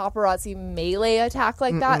had a paparazzi melee attack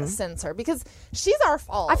like that since her. Because she's our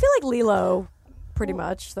fault. I feel like Lilo, pretty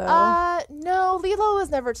much though. No, Lilo was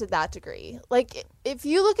never to that degree. Like, if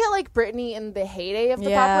you look at like Britney in the heyday of the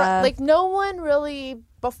Yeah. paparazzi, like no one really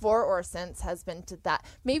before or since has been to that.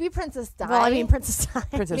 Maybe Princess Di. well, I mean, Princess Di.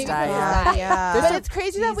 Princess Maybe Di. Princess Yeah. Di. Yeah. But it's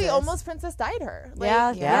crazy that we Jesus. almost Princess Died her. Like,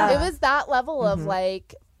 Yeah, yeah. It was that level of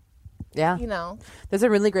like, Yeah. you know, There's a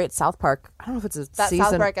really great South Park. I don't know if it's a that season.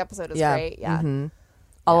 South Park episode is great. Yeah. Mhm.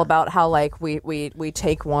 All about how like we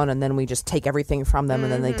take one and then we just take everything from them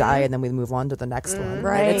and then they die and then we move on to the next one.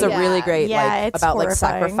 Right. And it's a really Yeah. great Yeah, like it's about like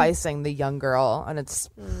horrifying. sacrificing the young girl, and it's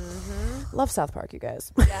Love South Park, you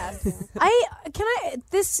guys. Yes.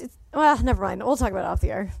 Well, never mind. We'll talk about it off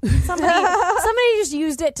the air. Somebody just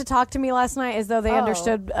used it to talk to me last night as though they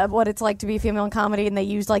understood what it's like to be female in comedy, and they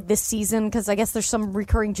used like this season because I guess there's some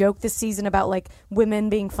recurring joke this season about like women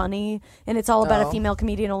being funny, and it's all about a female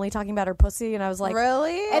comedian only talking about her pussy. And I was like,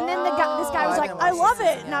 really? And then this guy was like, I love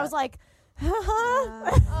it, and I was like, so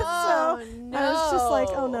no. I was just like,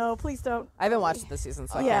 oh no, please don't. I haven't watched it this season,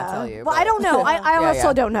 so I can't tell you. Well, but- I don't know. I also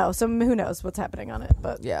yeah. don't know. So who knows what's happening on it?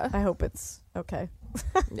 But Yeah. I hope it's okay.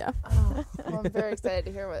 Yeah. Well, I'm very excited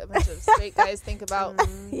to hear what a bunch of straight guys think about.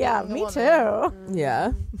 Yeah, being a me woman. too.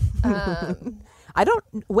 Yeah. I don't.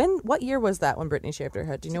 What year was that when Britney shaved her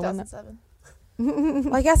head? Do you know when that? 2007.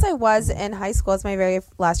 Well, I guess I was in high school. It's my very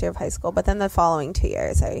last year of high school. But then the following 2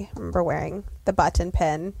 years, I remember wearing the button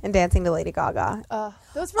pin and dancing to Lady Gaga.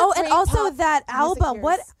 Those were Oh, and great also pop that music album. years.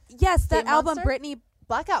 What? Yes, that Game album, Monster? Britney.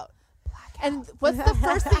 Blackout. And what's the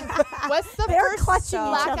first thing? What's the They're first clutching each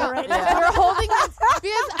blackout? other right now. You're holding it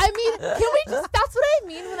because I mean, can we just? That's what I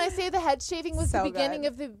mean when I say the head shaving was So the beginning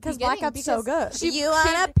good. of the Because beginning. Blackout's so good. You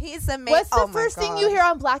want a piece of me? What's the Oh my first thing God. you hear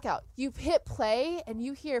on Blackout? You hit play and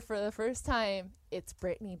you hear for the first time, it's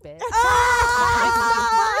Britney, bitch. It's the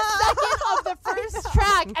first second of the first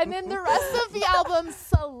track, and then the rest of the album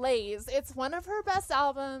slays. It's one of her best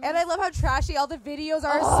albums. And I love how trashy all the videos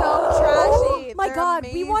are. So trashy. My They're God,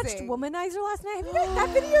 we watched amazing. Womanizer last night. That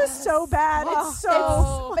video is so bad. It's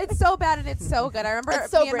so. It's so bad and it's so good. I remember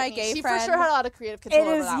it's so me and my Britney. gay She friend. for sure had a lot of creative control It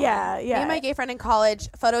over is, that yeah, one. yeah. Me and my gay friend in college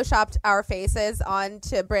photoshopped our faces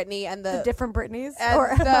onto Britney and The the different Britneys.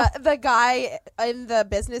 and the guy in the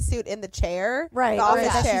business suit in the chair, Right, the office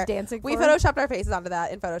right, that she's chair. dancing We for. photoshopped our faces onto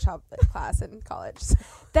that in Photoshop class in college.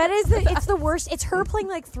 That is it's the worst. It's her playing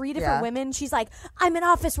like three different Yeah. women. She's like, I'm an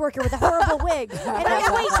office worker with a horrible wig, and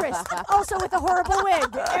I'm a waitress also with a horrible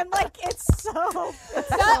wig, and like it's so. It's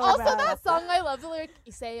That, so also, bad. that song, I love the lyric.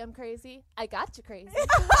 You say I'm crazy, I got you crazy.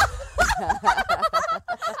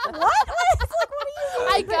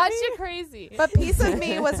 I got you crazy. But Piece of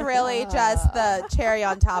Me was really just the cherry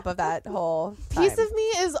on top of that whole Piece time. of Me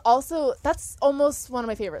is also, that's almost one of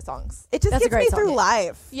my favorite songs. It just That's a gets me great song. through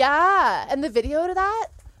life. Yeah, and the video to that,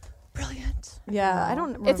 brilliant. Yeah, I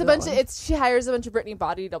don't. It's a bunch of she hires a bunch of Britney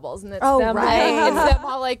body doubles, and it's Oh, them right. like, it's them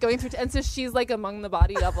all like going through, and so she's like among the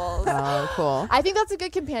body doubles. Oh, cool. I think that's a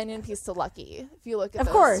good companion piece to Lucky. If you look at Of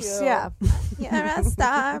those course, two. yeah. You're a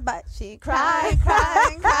star, but she cries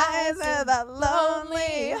with a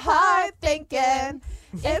lonely heart, thinking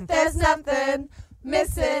if there's nothing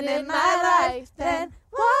missing in my life, then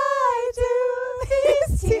why do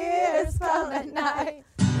these tears come at night?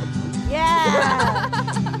 Yeah.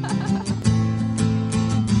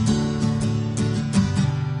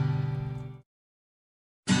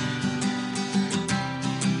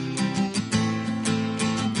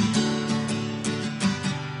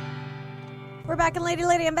 We're back in Lady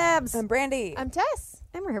and Babs. I'm Brandy. I'm Tess.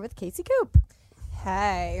 And we're here with Kasey Koop.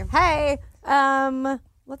 Hey. Hey,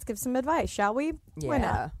 let's give some advice, shall we? Why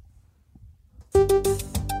not?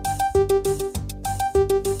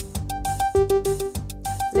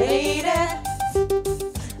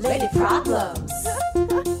 Lady problems.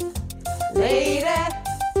 Lady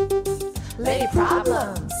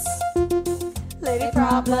problems. Lady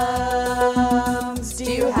problems.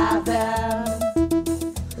 Do you have them?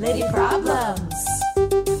 Lady problems.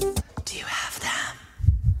 Do you have them?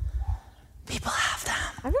 People have them.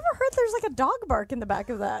 I've never heard there's like a dog bark in the back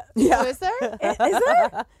of that. Yeah. Is there? Is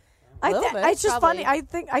there? Little bit, it's just probably. funny.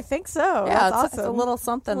 I think so. Yeah, That's it's awesome. a little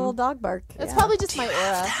something. A little dog bark. It's probably just my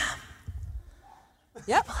aura.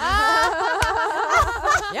 Yep.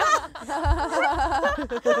 Yep. Good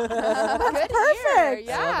perfect. Ear.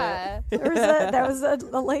 Yeah. There was a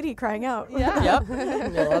lady crying out. Yeah. Yep. I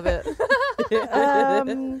love it.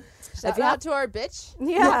 Shout out to our bitch.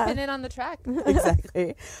 Yeah. Been in on the track.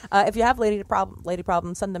 Exactly. If you have lady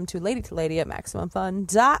problems, send them to lady at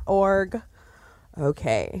MaximumFun.org.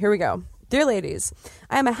 Okay, here we go. Dear ladies,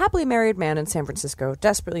 I am a happily married man in San Francisco,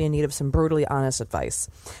 desperately in need of some brutally honest advice.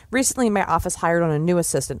 Recently, my office hired on a new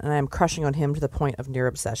assistant, and I am crushing on him to the point of near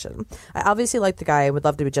obsession. I obviously like the guy and would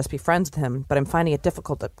love to just be friends with him, but I'm finding it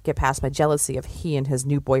difficult to get past my jealousy of he and his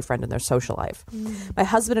new boyfriend and their social life. My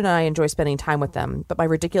husband and I enjoy spending time with them, but my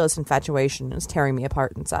ridiculous infatuation is tearing me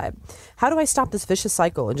apart inside. How do I stop this vicious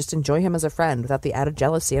cycle and just enjoy him as a friend without the added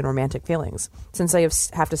jealousy and romantic feelings? Since I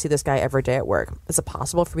have to see this guy every day at work, is it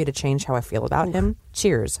possible for me to change how I feel about him?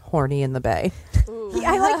 Cheers, horny in the bay.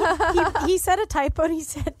 He said a typo and he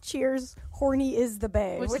said, cheers, horny is the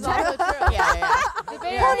bay. Which is also true. Yeah. The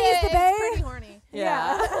bay Horny is the bay. pretty horny.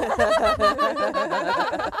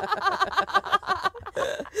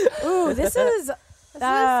 Ooh, this is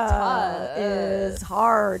That is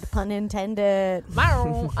hard, pun intended.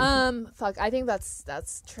 Fuck, I think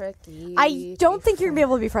that's tricky. I don't think you're gonna be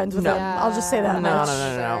able to be friends with him. I'll just say that. No.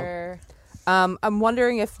 Sure. I'm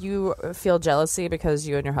wondering if you feel jealousy because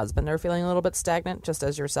you and your husband are feeling a little bit stagnant just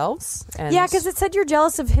as yourselves. And Yeah, because it said you're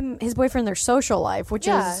jealous of his boyfriend, their social life, which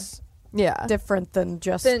is different than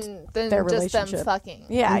just than their just relationship. them fucking.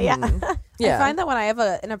 Yeah. I find that when I have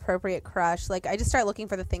an inappropriate crush, like I just start looking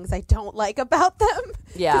for the things I don't like about them.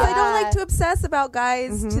 Yeah. 'Cause I don't like to obsess about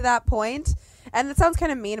guys to that point. And it sounds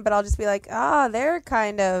kind of mean, but I'll just be like, they're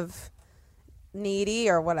kind of needy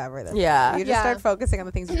or whatever. Yeah. You just start focusing on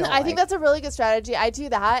the things you don't I think that's a really good strategy. I do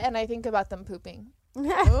that, and I think about them pooping.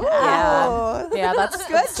 Yeah, that's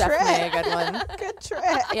Good definitely a good one. Good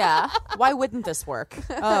trick. Yeah. Why wouldn't this work?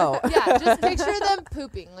 Oh. Yeah, just picture them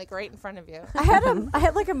pooping like right in front of you. I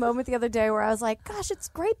had like a moment the other day where I was like, gosh, it's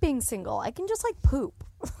great being single. I can just like poop.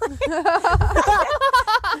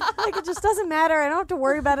 Like it just doesn't matter. I don't have to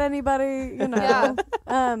worry about anybody, you know.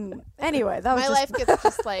 Anyway, that was my life gets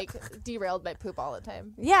just like derailed by poop all the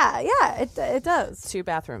time. it does. 2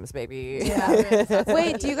 bathrooms, baby. Yeah.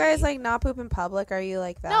 Wait, do you guys like not poop in public? Are you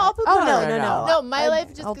like that? No, I'll poop. Oh, no. No, my life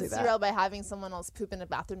just I'll do gets that. derailed by having someone else poop in a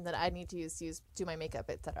bathroom that I need to use do my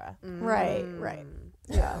makeup, etc. Right.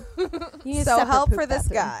 Yeah. You need a So separate help poop for this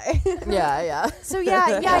bathroom. guy. Yeah. So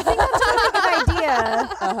I think that's a really good idea.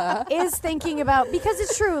 Is thinking about, because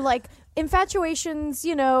it's true, like infatuations,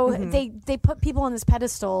 you know, they put people on this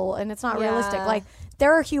pedestal and it's not realistic. Like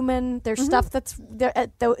they're human. There's stuff that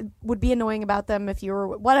would be annoying about them if you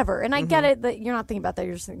were whatever. And I get it that you're not thinking about that.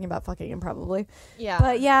 You're just thinking about fucking him probably. Yeah.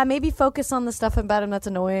 But maybe focus on the stuff about him that's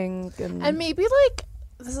annoying. And maybe like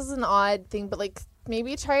this is an odd thing, but like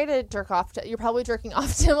maybe try to jerk off to. You're probably jerking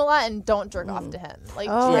off to him a lot, and don't jerk off to him. Like,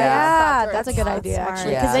 that's a good idea smart.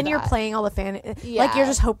 actually, because then you're that. playing all the like you're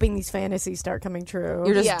just hoping these fantasies start coming true.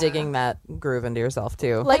 You're just digging that groove into yourself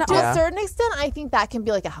too. Like to a certain extent, I think that can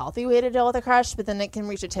be like a healthy way to deal with a crush, but then it can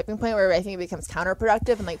reach a tipping point where I think it becomes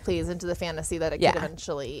counterproductive and like plays into the fantasy that it could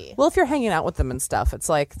eventually. Well, if you're hanging out with them and stuff, it's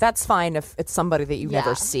like that's fine if it's somebody that you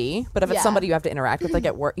never see. But if it's somebody you have to interact with, like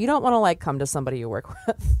at work, you don't want to like come to somebody you work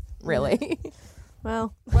with. Really?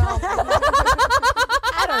 Well,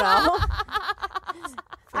 I don't know.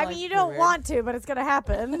 I mean, you don't want to, but it's going to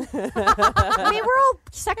happen. I mean, we're all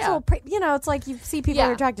sexual, it's like you see people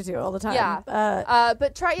you're attracted to all the time. Yeah.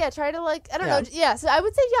 But try to like, I don't know. Yeah. So I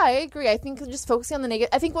would say, I agree. I think just focusing on the negative.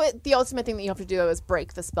 I think what the ultimate thing that you have to do is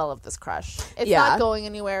break the spell of this crush. It's not going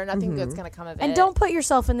anywhere. Nothing good's going to come of it. And don't put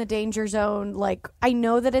yourself in the danger zone. Like, I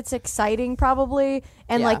know that it's exciting probably.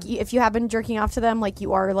 And like, if you have been jerking off to them, like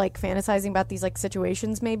you are like fantasizing about these like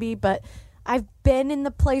situations maybe, but I've been in the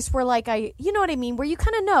place where like you know what I mean, where you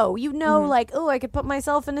kind of know, like, oh, I could put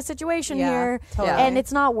myself in a situation here, and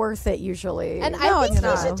it's not worth it usually. And I think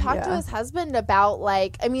he should talk to his husband about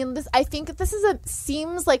like, I mean, I think this is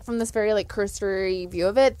seems like from this very like cursory view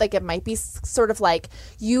of it, like it might be sort of like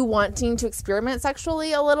you wanting to experiment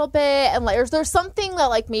sexually a little bit, and like there's something that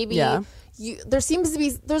like maybe. There's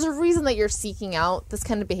a reason that you're seeking out this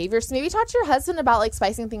kind of behavior. So maybe talk to your husband about like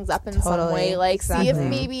spicing things up in some way. Like see if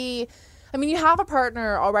maybe, I mean, you have a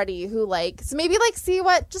partner already who like, so maybe like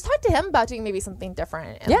just talk to him about doing maybe something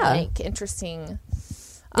different and like interesting.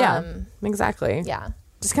 Exactly. Yeah.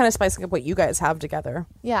 Just kind of spicing up what you guys have together.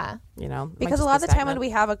 Yeah. You know, because a lot of the time when we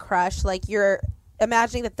have a crush, like you're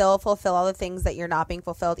imagining that they'll fulfill all the things that you're not being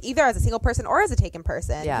fulfilled, either as a single person or as a taken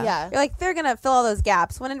person. Yeah. You're like, they're going to fill all those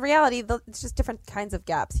gaps, when in reality, it's just different kinds of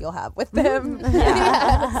gaps you'll have with them.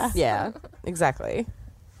 Yeah, exactly.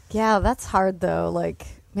 Yeah, that's hard though. Like,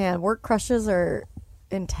 man, work crushes are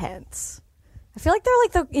intense. I feel like they're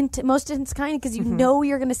like the most intense kind because you know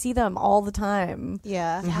you're going to see them all the time.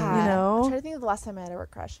 Yeah. You know? I'm trying to think of the last time I had a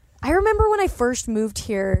work crush. I remember when I first moved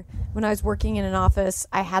here, when I was working in an office,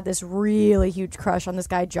 I had this really huge crush on this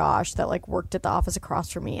guy, Josh, that like worked at the office across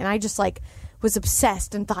from me. And I just like was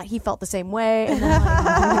obsessed and thought he felt the same way. And then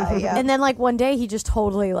like, and then like one day he just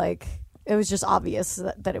totally like, it was just obvious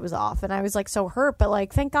that it was off. And I was like so hurt, but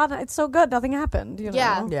like, thank God it's so good. Nothing happened. You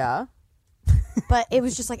know? Yeah. But it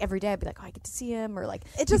was just like every day I'd be like, oh, I get to see him, or like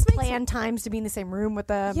it just plan times to be in the same room with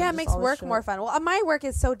them. Yeah, it makes work more fun. Well, my work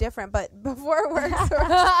is so different, but before work,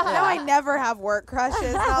 now I never have work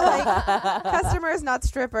crushes. Not like customers, not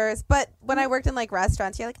strippers. But when I worked in like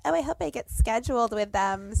restaurants, you're like, oh, I hope I get scheduled with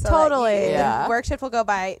them. So Totally. the work shift will go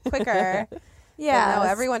by quicker. Yeah. No,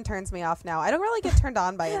 everyone turns me off now. I don't really get turned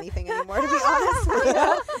on by anything anymore, to be honest with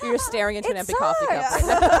you. You're staring into an empty sucks. coffee cup right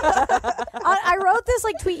now. I wrote this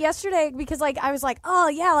like tweet yesterday because like I was like, oh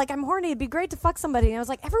yeah, like I'm horny. It'd be great to fuck somebody. And I was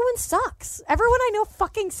like, everyone sucks. Everyone I know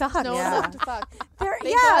fucking sucks. No one's left to fuck.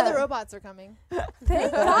 Thank God the robots are coming.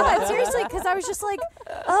 Thank God, seriously, because I was just like,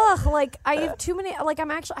 ugh, like I have too many. Like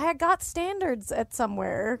I got standards at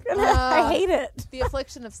somewhere. I hate it. The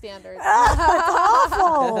affliction of standards. It's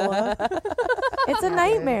awful. It's a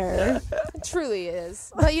nightmare. It truly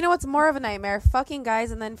is. But you know what's more of a nightmare? Fucking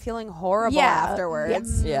guys and then feeling horrible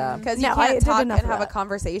afterwards. Yeah. Because No, you I can't did talk and enough of have a that.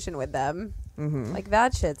 conversation with them. Like,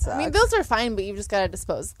 that shit sucks. I mean, those are fine, but you've just got to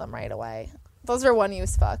dispose of them right away. Those are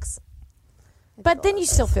one-use fucks. But then you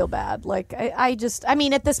still feel bad. Like, I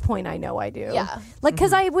mean, at this point, I know I do. Yeah. Like,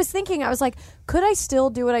 because I was thinking, I was like, could I still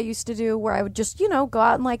do what I used to do where I would just, go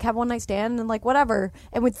out and, like, have one night stand and, like, whatever,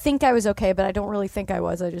 and would think I was okay, but I don't really think I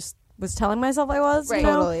was. I just was telling myself I was. Right. You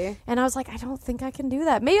know? Totally. And I was like, I don't think I can do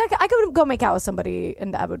that. Maybe I could go make out with somebody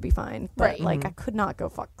and that would be fine. But, Right. like, I could not go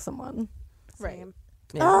fuck someone. Right.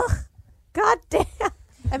 Yeah. Ugh. God damn.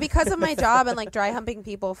 And because of my job and like dry humping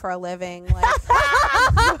people for a living, like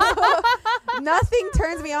nothing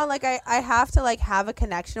turns me on. Like I have to like have a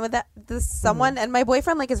connection with someone, and my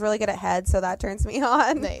boyfriend like is really good at head, so that turns me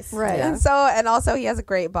on. Nice. Right. And also he has a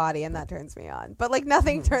great body, and that turns me on. But like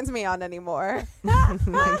nothing turns me on anymore.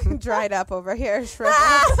 Dried up over here,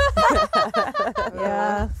 shriveled.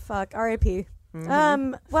 Yeah. Fuck. R.I.P.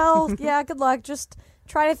 Well, yeah. Good luck. Just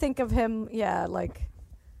try to think of him. Yeah. Like.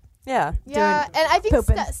 Yeah. Yeah, and I think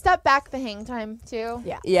pooping. step back the hang time, too.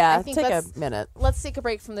 Yeah. Yeah. I think Take a that's- minute. Let's take a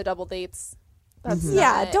break from the double dates. That's not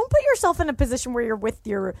Yeah, it. don't put yourself in a position where you're with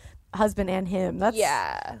your husband and him. That's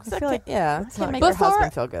Yeah. I feel like Yeah. not Can't make good. your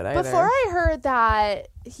husband feel good either. Before I heard that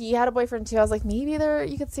he had a boyfriend too, I was like, maybe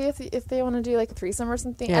you could see if they want to do like a threesome or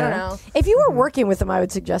something. I don't know. if you were working with him, I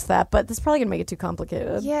would suggest that, but that's probably gonna make it too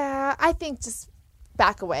complicated. Yeah, I think just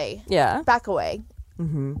back away. Yeah. Back away.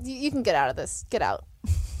 Mm-hmm. You can get out of this. Get out.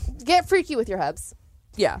 Get freaky with your hubs.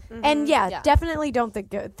 Yeah. And Yeah. definitely don't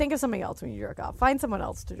think of something else when you jerk off. Find someone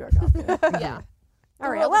else to jerk off to. Yeah.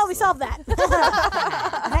 All right. Well, we solved that.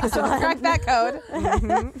 Next one. Crack that code.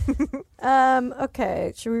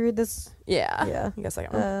 Okay. Should we read this? Yeah. Yeah. I guess I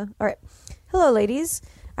got one. All right. Hello, ladies.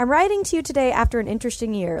 I'm writing to you today after an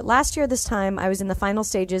interesting year. Last year, this time, I was in the final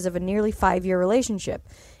stages of a nearly 5-year relationship.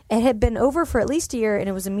 It had been over for at least a year, and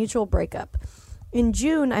it was a mutual breakup. In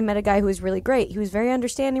June, I met a guy who was really great. He was very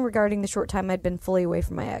understanding regarding the short time I'd been fully away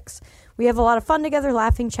from my ex. We have a lot of fun together,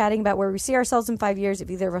 laughing, chatting about where we see ourselves in 5 years,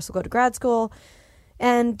 if either of us will go to grad school.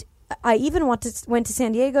 And I even went to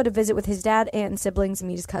San Diego to visit with his dad, aunt, and siblings and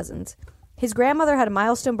meet his cousins. His grandmother had a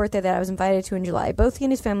milestone birthday that I was invited to in July. Both he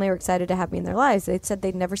and his family were excited to have me in their lives. They'd said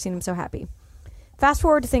they'd never seen him so happy. Fast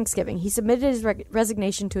forward to Thanksgiving. He submitted his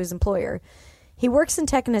resignation to his employer. He works in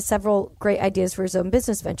tech and has several great ideas for his own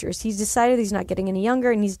business ventures. He's decided he's not getting any younger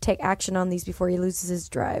and needs to take action on these before he loses his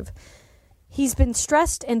drive. He's been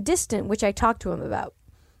stressed and distant, which I talked to him about.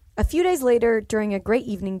 A few days later, during a great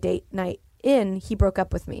evening date night in, he broke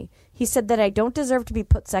up with me. He said that I don't deserve to be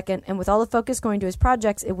put second, and with all the focus going to his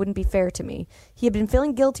projects, it wouldn't be fair to me. He had been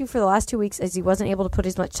feeling guilty for the last 2 weeks as he wasn't able to put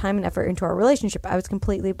as much time and effort into our relationship. I was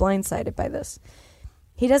completely blindsided by this.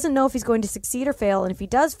 He doesn't know if he's going to succeed or fail, and if he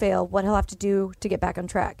does fail, what he'll have to do to get back on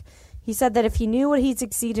track. He said that if he knew what he'd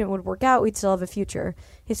succeed and it would work out, we'd still have a future.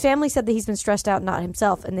 His family said that he's been stressed out, not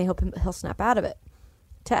himself, and they hope he'll snap out of it.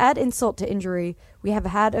 To add insult to injury, we have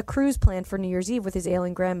had a cruise planned for New Year's Eve with his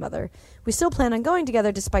ailing grandmother. We still plan on going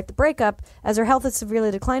together despite the breakup. As her health has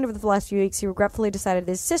severely declined over the last few weeks, he regretfully decided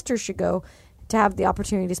that his sister should go to have the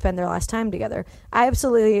opportunity to spend their last time together. I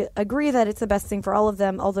absolutely agree that it's the best thing for all of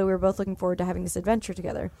them, although we're both looking forward to having this adventure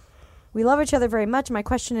together. We love each other very much. My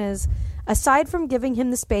question is, aside from giving him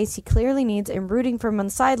the space he clearly needs and rooting for him on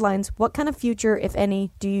the sidelines, what kind of future, if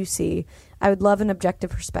any, do you see? I would love an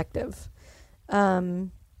objective perspective.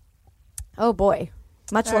 Oh boy.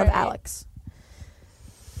 Much All love, right. Alex.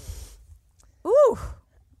 Ooh,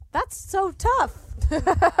 that's so tough.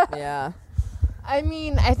 Yeah. I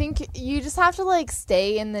mean, I think you just have to like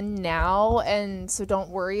stay in the now, and so don't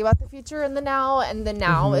worry about the future in the now. And the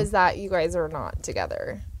now is that you guys are not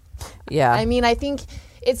together. Yeah. I mean, I think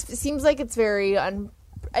it seems like it's very I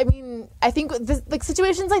mean, I think like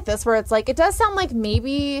situations like this where it's like it does sound like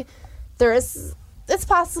maybe it's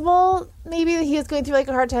possible maybe that he is going through like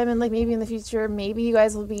a hard time, and like maybe in the future maybe you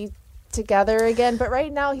guys will be together again, but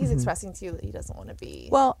right now he's expressing to you that he doesn't want to be.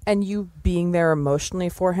 Well, and you being there emotionally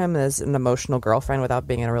for him as an emotional girlfriend without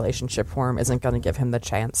being in a relationship for him isn't going to give him the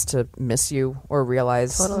chance to miss you or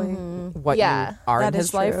realize what Yeah, you are in that is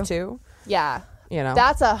his life true. too. Yeah. you know.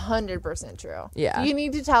 That's 100% true. Yeah. You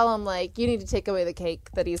need to tell him, like, you need to take away the cake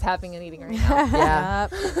that he's having and eating right now. Yeah.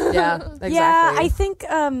 Yeah, exactly. Yeah, I think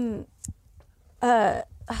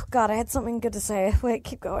oh God, I had something good to say. Wait,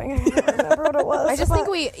 keep going. I don't remember what it was. I just think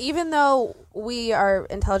even though we are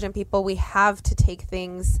intelligent people, we have to take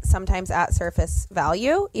things sometimes at surface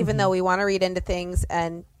value, even though we want to read into things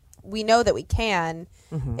and we know that we can.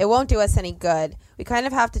 It won't do us any good. We kind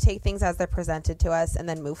of have to take things as they're presented to us and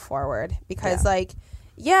then move forward because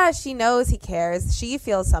yeah, she knows he cares. She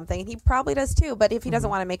feels something, and he probably does too. But if he doesn't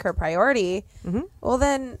want to make her a priority, well,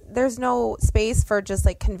 then there's no space for just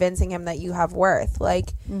like convincing him that you have worth.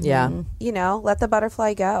 Like, you know, let the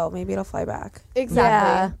butterfly go. Maybe it'll fly back. Exactly.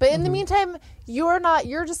 Yeah. But in the meantime, you're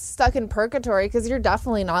just stuck in purgatory because you're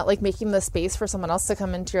definitely not like making the space for someone else to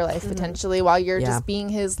come into your life potentially while you're just being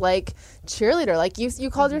his like cheerleader. Like you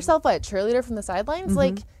called yourself what, cheerleader from the sidelines?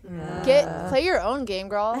 Like play your own game,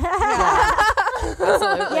 girl.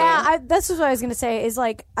 Absolutely. Yeah, this is what I was gonna say. Is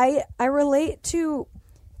like I relate to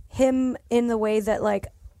him in the way that like,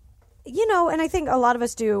 you know, and I think a lot of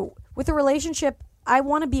us do with a relationship. I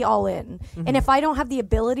want to be all in, and if I don't have the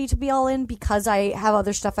ability to be all in because I have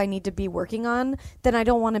other stuff I need to be working on, then I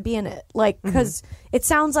don't want to be in it. Like, because it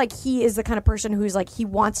sounds like he is the kind of person who's like he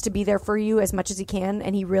wants to be there for you as much as he can,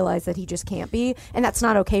 and he realized that he just can't be, and that's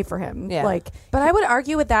not okay for him. Yeah. Like, But I would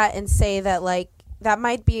argue with that and say that like that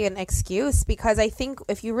might be an excuse because I think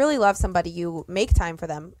if you really love somebody, you make time for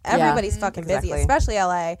them. Everybody's fucking busy, Exactly. especially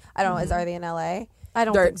LA. I don't know. Are they in LA? I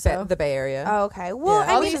don't think so. The Bay Area. Oh, okay. Well,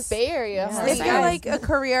 Yeah. I At mean, least Bay Area. if you're like a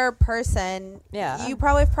career person, Yeah. you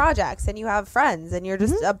probably have projects and you have friends and you're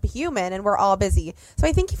just a human and we're all busy. So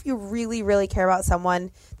I think if you really, really care about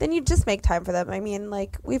someone, then you just make time for them. I mean,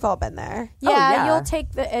 like we've all been there. Yeah, you'll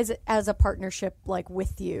take the as a partnership, like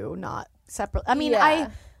with you, not separate. I mean, Yeah.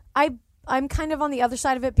 I'm kind of on the other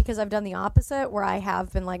side of it because I've done the opposite, where I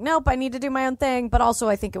have been like, nope, I need to do my own thing. But also,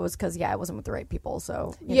 I think it was because I wasn't with the right people.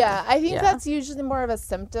 So you know. I think that's usually more of a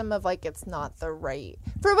symptom of like it's not the right,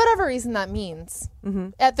 for whatever reason that means.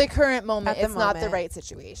 At the current moment, At the it's not the moment. right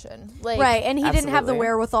situation. Like, Right, and he didn't have the Absolutely.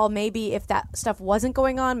 wherewithal. Maybe if that stuff wasn't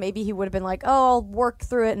going on, maybe he would have been like, oh, I'll work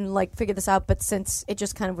through it and like figure this out. But since it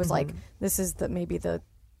just kind of was like, this is the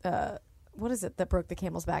what is it that broke the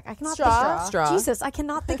camel's back? I cannot think Straw. Jesus, I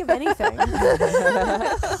cannot think of anything.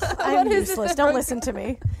 I'm useless. Don't listen to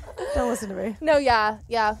me. Don't listen to me. No, yeah.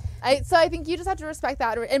 So I think you just have to respect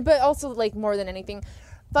that, and but also like more than anything,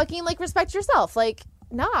 fucking like respect yourself. Like,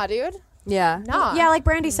 nah, dude, Yeah. nah. Yeah, like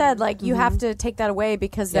Brandy said, like you have to take that away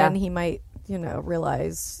because then Yeah. he might,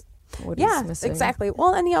 realize what he's missing. Exactly.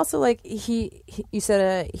 Well, and he also like he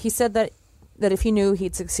said that if he knew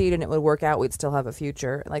he'd succeed and it would work out, we'd still have a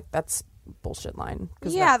future. Like that's bullshit line.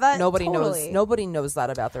 'Cause that nobody totally. knows that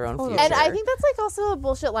about their own future. And I think that's like also a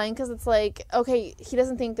bullshit line because it's like, okay, he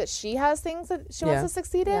doesn't think that she has things that she wants to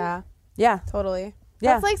succeed in. yeah, Totally.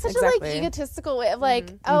 yeah, That's like such a like egotistical way of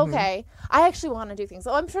like, oh, okay, I actually want to do things.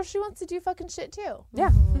 Oh, I'm sure she wants to do fucking shit too. yeah,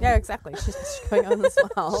 exactly. She's going on as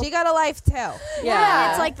well. She got a life too. Yeah,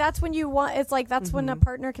 it's like that's when you want. It's like that's when a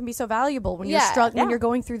partner can be so valuable when you're struggling, when you're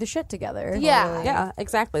going through the shit together. Yeah. Yeah,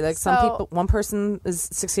 exactly. Like some people, one person is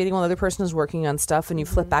succeeding while the other person is working on stuff, and you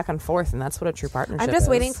flip back and forth, and that's what a true partnership is. I'm just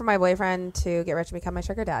waiting for my boyfriend to get rich and become my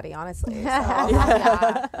sugar daddy, honestly. So.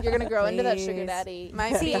 Yeah. You're gonna grow into that sugar Please. daddy.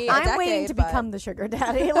 Might See, be a I'm decade, waiting to but- become the sugar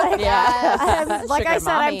daddy. Like, Yes. like I Sugar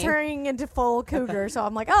said, I'm mommy. turning into full cougar, so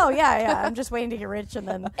I'm like, oh yeah. I'm just waiting to get rich and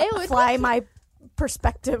then It would fly be- my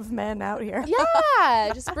prospective men out here.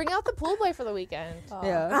 Yeah, just bring out the pool boy for the weekend.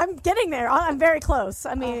 Yeah. I'm getting there. I'm very close.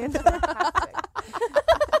 I mean,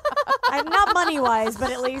 I'm not money wise,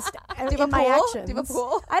 but at least in my pool? actions. Do you have a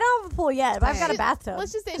pool? I don't have a pool yet, but I've got a bathtub.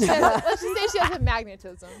 Let's just say she has a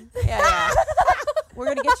magnetism. Yeah. We're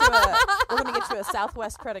gonna get you a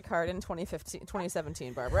Southwest credit card in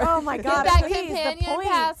 2017, Barbara. Oh my god! Get that please, the companion points.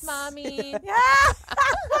 pass, mommy.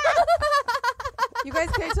 You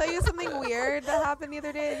guys, can I tell you something weird that happened the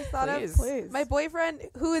other day? I just thought Please. of. Please. My boyfriend,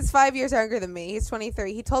 who is 5 years younger than me, he's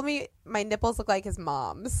 23. He told me my nipples look like his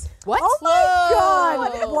mom's. What? Oh my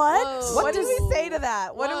god! What? Whoa. What do we say to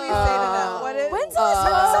that? What do we say to that? What is? When's the last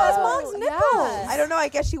time you saw his mom's nipples? yeah. I don't know. I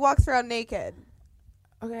guess she walks around naked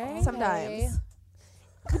Okay. sometimes.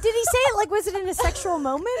 Did he say it like was it in a sexual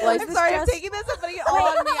moment? Or is I'm this sorry, I'm just- taking this and putting it all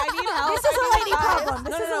on me. I need help. This is a lady problem.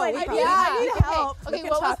 This is a lady problem. I need help. Okay, We can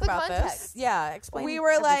what was talk the about context? this. Yeah, explain. We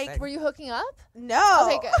were like- everything. Were you hooking up? No.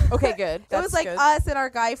 Okay, good. Okay, good. It was like us and our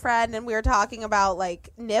guy friend, and we were talking about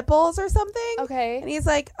like nipples or something. Okay. And he's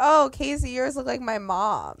like, "Oh, Kasey, yours look like my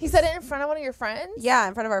mom." He said it in front of one of your friends? Yeah,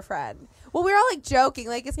 in front of our friend. Well, we were all like joking.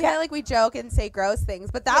 Like it's kind of like we joke and say gross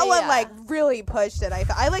things, but that one like really pushed it. I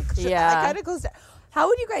kind of closed it. How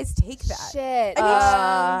would you guys take that? Shit. I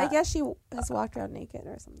mean, I guess she has walked around naked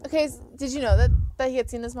or something. Okay, did you know that he had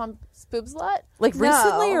seen his mom's boobs a lot? Like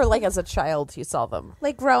recently, or like as a child, he saw them.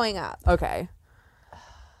 Like growing up. Okay.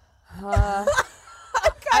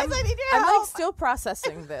 Guys, I need your I'm help. like still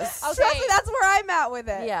processing this. Okay. Trust me, that's where I'm at with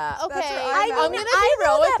it. Yeah. Okay, I'm gonna be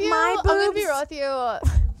real with you. I'm gonna be real with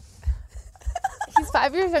you. He's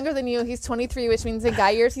 5 years younger than you. He's 23, which means in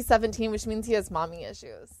guy years he's 17, which means he has mommy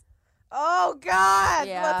issues. Oh God!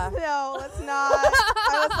 Yeah. Let's not.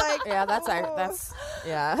 I was like, Yeah, that's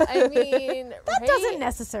yeah. I mean, That doesn't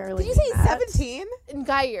necessarily. Did you say mean that. 17? in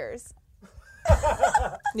guy years.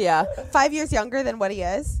 Yeah. 5 years younger than what he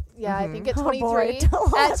is. Yeah, I think at Oh, 23. boy,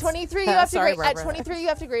 tell At us. 23, you have to Sorry, grade. At Barbara. 23, you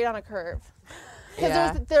have to grade on a curve. Because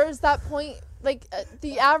Yeah. there's that point, like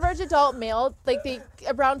the average adult male, like they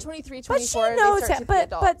around 23, 24, But she knows they start him. to be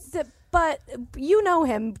adults. But you know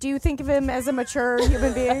him. Do you think of him as a mature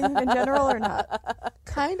human being in general or not?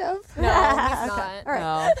 Kind of. No, he's not. All right.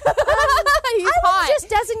 No. He's I hot. was just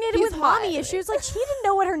designated He's with mommy hot. issues. Like she didn't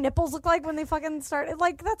know what her nipples looked like when they fucking started.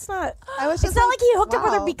 Like that's not. I was It's just not like he hooked up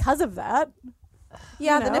with her wow. because of that.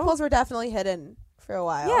 Yeah, you the know? nipples were definitely hidden for a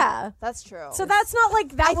while. Yeah. That's true. So that's not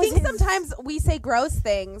like that. I was think his- sometimes we say gross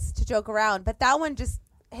things to joke around, but that one just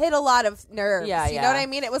hit a lot of nerves. Yeah, You know yeah. what I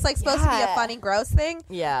mean? It was like supposed to be a Yeah. funny gross thing.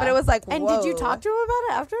 Yeah. But it was like, And whoa. did you talk to him about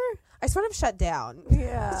it after? I sort of shut down.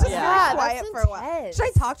 Yeah. Just Yeah, very quiet that's for a while. intense. Should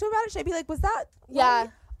I talk to him about it? Should I be like, was that? yeah.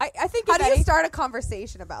 I think How if do you any- start a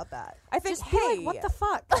conversation about that? I think Just be hey, like, what the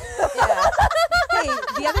fuck? yeah. Hey,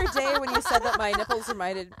 the other day when you said that my nipples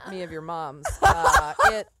reminded me of your mom's,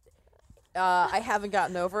 I haven't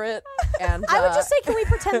gotten over it, and I would just say, can we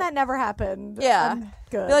pretend that never happened? Yeah.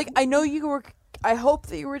 Good. be like, I know you were. I hope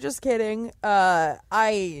that you were just kidding.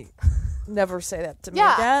 I never say that to me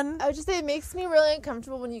Yeah. again. I would just say it makes me really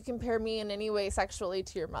uncomfortable when you compare me in any way sexually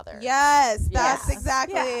to your mother. Yes, that's Yes.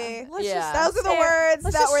 exactly. Yeah. Let's Yeah. Those are the stay- words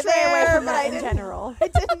let's that just were stray away there, from but that I in didn't. general. I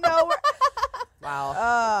didn't know.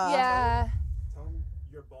 Wow. Yeah. Tell him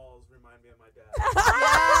your balls remind me of my dad.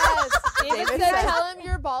 Yes. David David said, said- tell him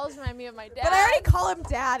your balls remind me of my dad. But I already call him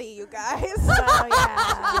daddy, you guys. Oh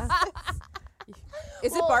yeah.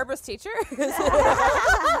 Is it Barbara's teacher? It's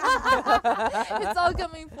all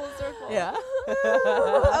coming full circle. yeah.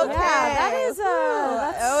 Okay, Yeah, that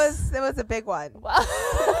is it was a big one.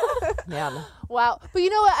 Yeah. Wow. But you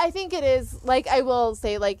know what? I think it is, like, I will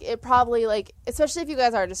say, like, it probably, like, especially if you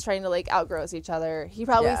guys are just trying to, like, outgross each other. He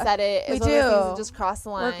probably Yeah. said it. We as one of the things do. that just crossed the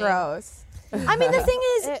line. We're gross. I mean, the thing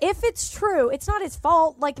is, if it's true, it's not his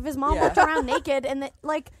fault. Like, if his mom Yeah. walked around naked and,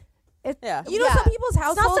 like, Yeah. You know, Yeah. some people's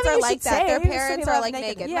households something are you like should that. say. Their Some parents people are have like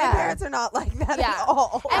naked- naked. Yeah. My parents are not like that Yeah. at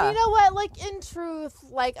all. And you know what? Like, in truth,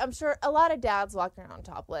 like, I'm sure a lot of dads walk around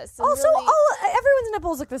topless. And also, really, everyone's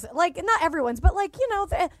nipples look this. Like, not everyone's, but, like, you know,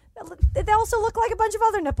 they also look like a bunch of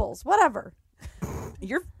other nipples. Whatever.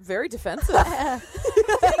 You're very defensive. I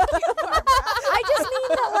just mean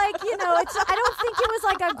that, like, you know, it's. I don't think it was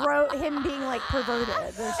like him being like perverted. Or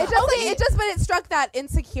It something. just, but it struck that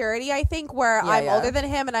insecurity. I think where Yeah, I'm yeah. older than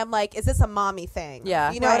him, and I'm like, is this a mommy thing?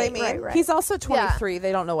 Yeah. you know what I Right, mean. right, right. He's also 23.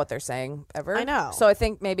 They don't know what they're saying ever. I know. So I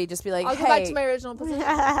think maybe just be like, I'll hey. go back to my original position.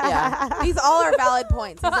 yeah. These all are valid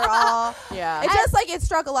points. These are all. Yeah. It just like it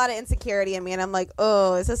struck a lot of insecurity in me, and I'm like,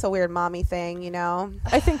 oh, is this a weird mommy thing? You know?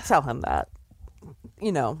 I think tell him that.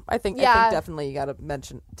 You know, I think Yeah. definitely you got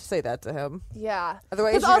to say that to him. Yeah.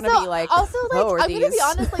 Otherwise, 'Cause you're going to be like, also, like, oh, are I'm going to be these-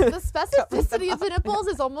 honest, like, the specificity of the nipples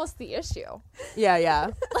is almost the issue. Yeah, yeah.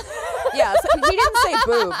 Yeah, so he didn't say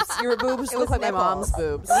boobs. Your boobs It look was like my mom's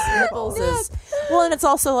nipples. boobs. Nipples is well, and it's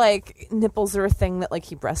also like nipples are a thing that like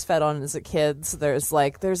he breastfed on as a kid. So there's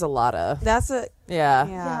a lot of That's a yeah,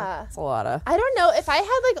 Yeah. it's a lot of I don't know. If I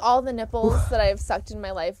had, like, all the nipples that I've sucked in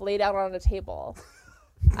my life laid out on a table,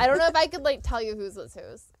 I don't know if I could, like, tell you whose was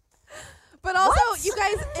whose. But also, you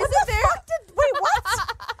guys, isn't there? Wait, what?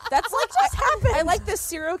 that's like just happened. I like this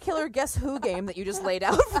serial killer guess who game that you just laid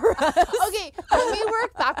out for us. Okay, let me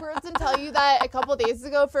work backwards and tell you that a couple days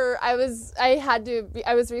ago I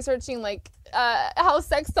was researching, like, how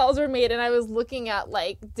sex dolls were made, and I was looking at,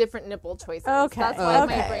 like, different nipple choices. Okay. That's why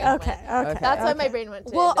my okay. brain Okay. went. Okay. That's why my brain went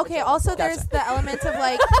to Well, nipple okay. choices. Also, there's the element of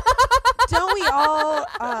like don't we all?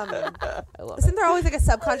 Isn't there always like a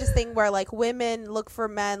subconscious thing where like women look for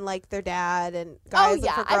men like their dad and guys look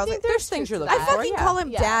for girls? I think There's things you're looking I for. fucking call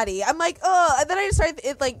him daddy. I'm like, oh, and then I just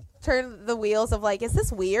started turn the wheels of like, is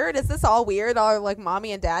this weird? Is this all weird? All like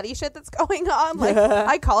mommy and daddy shit that's going on? Like,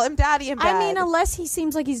 I call him daddy in bed. I mean, unless he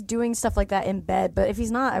seems like he's doing stuff like that in bed, but if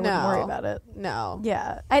he's not, I wouldn't worry about it. No.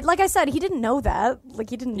 Yeah. Like I said, he didn't know that.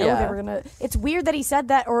 Like, he didn't know they were going to... It's weird that he said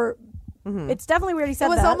that, or... It's definitely weird he said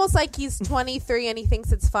that. It was almost like he's 23 and he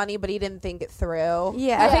thinks it's funny, but he didn't think it through.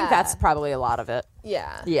 Yeah. I think that's probably a lot of it.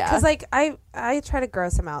 Yeah. Yeah. Because like, I try to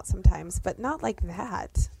gross him out sometimes, but not like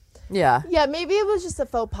that. Yeah. Yeah, maybe it was just a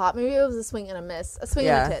faux pop. Maybe it was a swing and a miss. A swing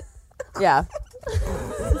and a tit. Yeah.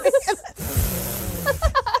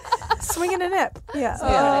 Swinging a nip. Yeah.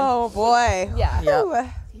 Oh, boy. Yeah. Yeah.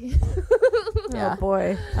 Oh,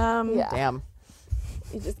 boy. Yeah. Damn.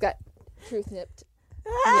 You just got truth nipped.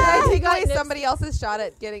 Did I take away nips. somebody else's shot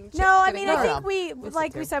at getting No, I mean, I No, think no. we,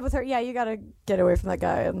 like we said with her, you got to get away from that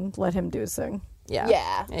guy and let him do his thing. Yeah.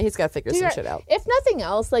 Yeah. He's got to figure some shit out. If nothing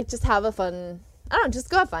else, like just have a fun. I don't know, just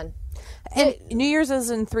go have fun. And New Year's is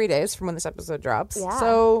in 3 days from when this episode drops. Yeah.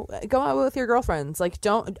 So go out with your girlfriends. Like,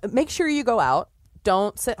 don't make sure you go out.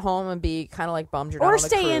 Don't sit home and be kind of like bummed you're not Or on a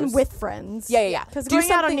stay in cruise. with friends. Yeah. Because Do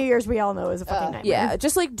going out on something- New Year's, we all know, is a fucking nightmare. Yeah,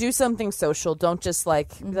 just like do something social. Don't just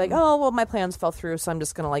like be like, oh well, my plans fell through, so I'm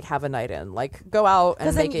just gonna like have a night in. Like go out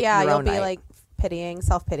and make it your you'll own be night. like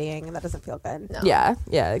self-pitying, and that doesn't feel good. No.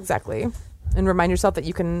 Yeah, exactly. And remind yourself that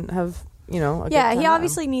you can have, a good Yeah, time he out.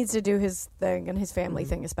 obviously needs to do his thing and his family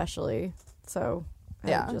thing especially. So,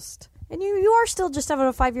 Yeah. And you are still just having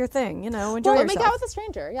a 5-year thing, enjoy Well, yourself. make out with a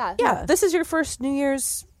stranger. Yeah. Yeah. This is your first New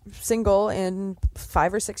Year's single in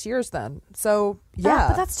 5 or 6 years then. So yeah.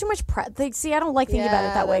 But that's too much see, I don't like thinking about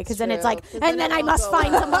it that way, because then it's like, 'Cause and then then it I won't must go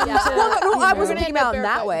find well. someone Yeah. to... No, I wasn't We're thinking gonna about it end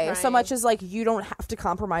in up that way. barefoot So crying. much as like you don't have to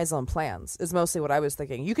compromise on plans is mostly what I was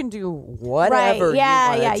thinking. You can do whatever Right,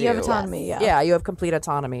 yeah, you want you have autonomy, Yeah, you have complete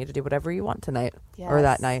autonomy to do whatever you want tonight or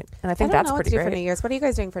that Yes. night. And I I think don't that's know what pretty to do for great. New Year's. What are you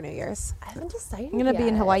guys doing for New Year's? I haven't decided. I'm going to be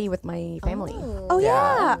in yet. Hawaii with my family. Oh, Yeah.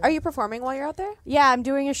 yeah. Are you performing while you're out there? Yeah, I'm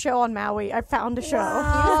doing a show on Maui. I found a show.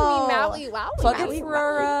 Excuse me, Maui. Wow. Plug Maui. it for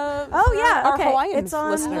our Oh yeah, our okay. Hawaiian It's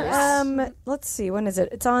on. listeners. Let's see. When is it?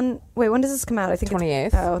 It's on. Wait, when does this come out? I think 28th.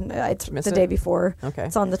 It's, oh, no, it's Missed the it? day before. Okay.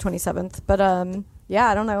 It's on the 27th. But yeah,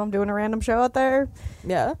 I don't know. I'm doing a random show out there.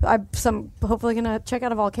 Yeah. I'm hopefully gonna check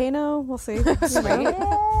out a volcano. We'll see.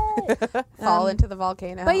 Fall into the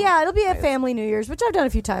volcano. But yeah, it'll be a family New Year's, which I've done a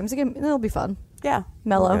few times. Again, it'll be fun. Yeah.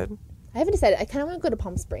 Mellow. Good. I haven't decided. I kind of want to go to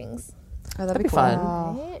Palm Springs. Oh, That'd be fun.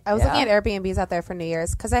 Right? I was Yeah. looking at Airbnbs out there for New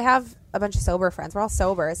Year's because I have a bunch of sober friends. We're all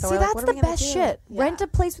sober, so See, we're like, that's what are the we gonna best do? shit. Yeah. Rent a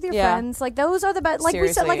place with your Yeah. friends. Like those are the best. Like we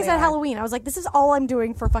said, like I Seriously. said, Yeah. Halloween. I was like, this is all I'm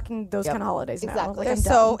doing for fucking those Yep. kind of holidays now. Exactly. Like, They're I'm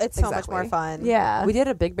so done. it's so much Exactly. more fun. Yeah. We did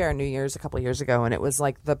a Big Bear New Year's a couple of years ago, and it was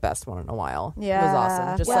like the best one in a while. Yeah. It was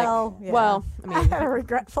awesome. Just Well, yeah. well, I I mean, had a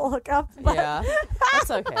regretful hookup. But yeah,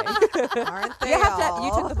 that's okay. Aren't they You have to. all?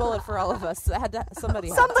 You took the bullet for all of us. It had to, somebody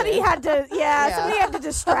Somebody to. had to, somebody had to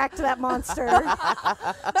distract that monster.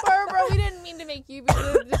 Barbara, we didn't mean to make you be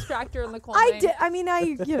the distractor in the cold. I did. I mean,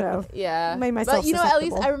 Yeah. made myself But you know, at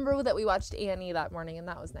least susceptible. I remember that we watched Annie that morning, and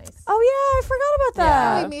that was nice. Oh yeah, I forgot about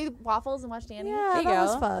that. We made waffles and watched Annie. Yeah, There you that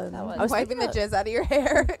was go. fun. That was. I was wiping the thinking jizz out of your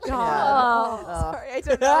hair. Oh. Sorry, I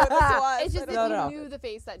don't know what this was. It's just No, if no. you knew the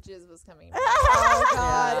face that jizz was coming. Oh Yeah.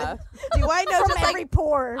 God. Do I know From just every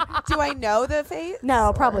pore. do I know the face?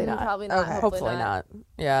 No, probably not. Probably not. Okay. Hopefully not.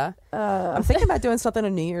 Yeah. I'm thinking about doing something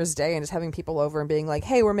on New Year's Day and just having people over and being like,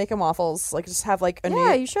 "Hey, we're making waffles." Like, just have like a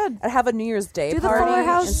Yeah, you should. have a New Year's Day Do the party Fuller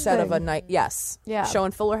House instead of a thing. night. Yes. Yeah.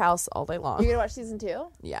 Showing Fuller House all day long. You're gonna watch season 2?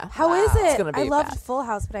 Yeah. How is It's it? gonna be I loved bad. Full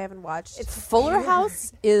House, but I haven't watched. Fuller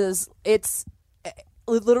House is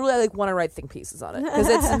literally I like want to write think pieces on it because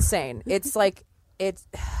it's insane. It's like it's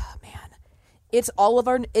all of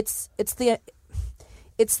our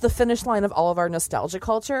it's the finish line of all of our nostalgia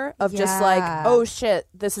culture of just like, Yeah. oh shit,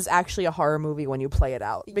 this is actually a horror movie when you play it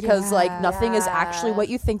out because like nothing is actually what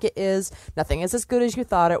you think it is. Nothing is as good as you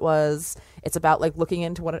thought it was. It's about like looking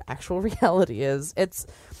into what an actual reality is.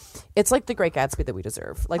 It's like The Great Gatsby that we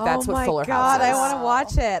deserve. Like that's oh what my Fuller God, House is. I want to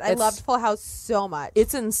watch it. I It's- loved Full House so much.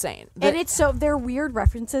 It's insane. And it's so they're weird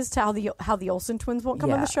references to how the Olsen twins won't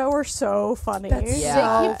come on Yeah. the show are so funny.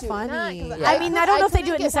 Yeah. They keep doing funny. that, 'cause I mean, I don't know if they couldn't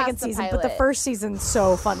do it in the get past second season, but the pilot. first season's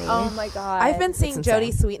so funny. Oh my God. I've been seeing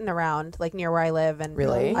insane. Jodie Sweetin around like near where I live, and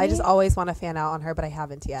Really? I just always want to fan out on her, but I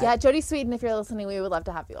haven't yet. Yeah, Jodie Sweetin, if you're listening, we would love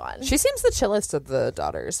to have you on. She seems the chillest of the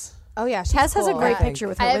daughters. Oh yeah, Tess has a great I picture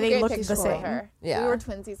with her I where have a they great look picture the with same. her. Yeah. We were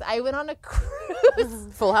twinsies. I went on a cruise.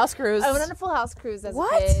 Full House cruise. I went on a Full House cruise as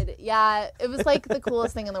What? a kid. Yeah, it was like the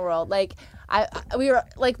coolest thing in the world. Like I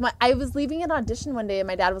was leaving an audition one day, and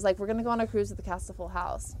my dad was like, "We're gonna go on a cruise with the cast of Full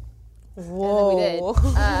House." Whoa. And then we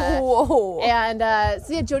did. Whoa. And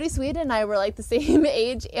so yeah, Jodie Sweet and I were like the same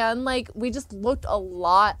age, and like we just looked a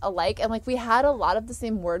lot alike, and like we had a lot of the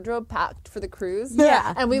same wardrobe packed for the cruise.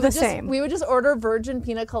 Yeah, and we the would same. we would just order virgin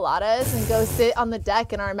pina coladas and go sit on the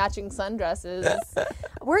deck in our matching sundresses.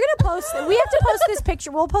 We're gonna post. We have to post this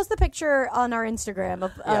picture. We'll post the picture on our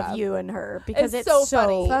Instagram of you and her because It's it's so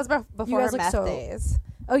funny. So that was before guys her look meth so- days.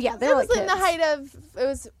 Oh yeah, they It were was like in the kids. height of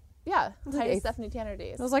height of eighth. Stephanie Tanner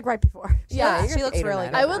days. It was like right before. Yeah, she looks 8 or really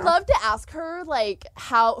 9. good. I would love to ask her like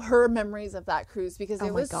how her memories of that cruise because Oh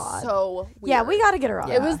it my was God. so weird. Yeah, we got to get her on.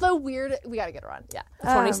 It was the weird. We got to get her on. Yeah.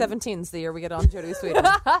 2017's the year we get on Jodie Sweet.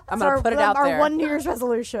 I'm going to put it out our there. Our 1 New Year's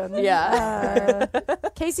resolution. Yeah.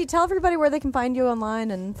 Casey, tell everybody where they can find you online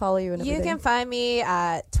and follow you and You everything. can find me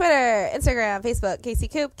at Twitter, Instagram, Facebook, Kasey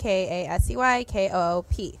Koop,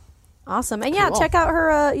 KASEYKOOP. Awesome. And yeah, Cool. check out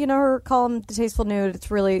her, her column, The Tasteful Nude. It's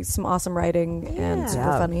really some awesome writing and super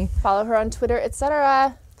Yeah. funny. Follow her on Twitter,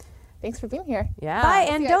 etc. Thanks for being here. Yeah. Bye,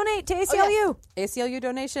 and Yeah. donate to ACLU. ACLU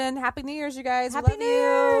donation. Happy New Year's, you guys. Happy we New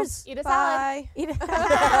love Year's. Eat a salad.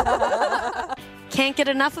 Bye. Can't get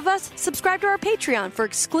enough of us? Subscribe to our Patreon for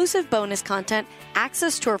exclusive bonus content,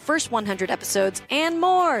 access to our first 100 episodes, and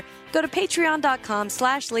more. Go to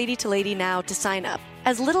patreon.com/ladytolady now to sign up.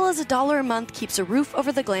 As little as $1 a month keeps a roof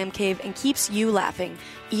over the glam cave and keeps you laughing,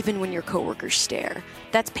 even when your coworkers stare.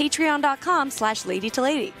 That's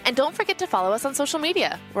patreon.com/ladytolady. And don't forget to follow us on social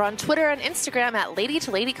media. We're on Twitter and Instagram at Lady to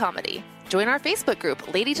Lady Comedy. Join our Facebook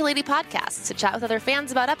group, Lady to Lady Podcasts, to chat with other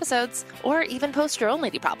fans about episodes, or even post your own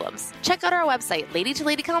lady problems. Check out our website,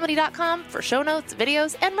 ladytoladycomedy.com, for show notes,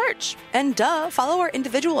 videos, and merch. And follow our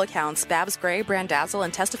individual accounts, Babs Gray, Brandazzle,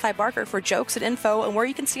 and Testify Barker for jokes and info and where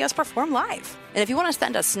you can see us perform live. And if you want to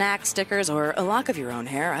send us snacks, stickers, or a lock of your own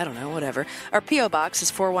hair, I don't know, whatever, our P.O. Box is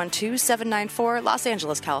 412-794, Los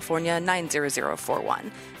Angeles, California, 90041.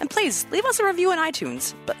 And please, leave us a review on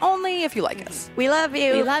iTunes, but only if you like us. We love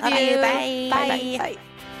you. We love you. Bye. Bye. Bye.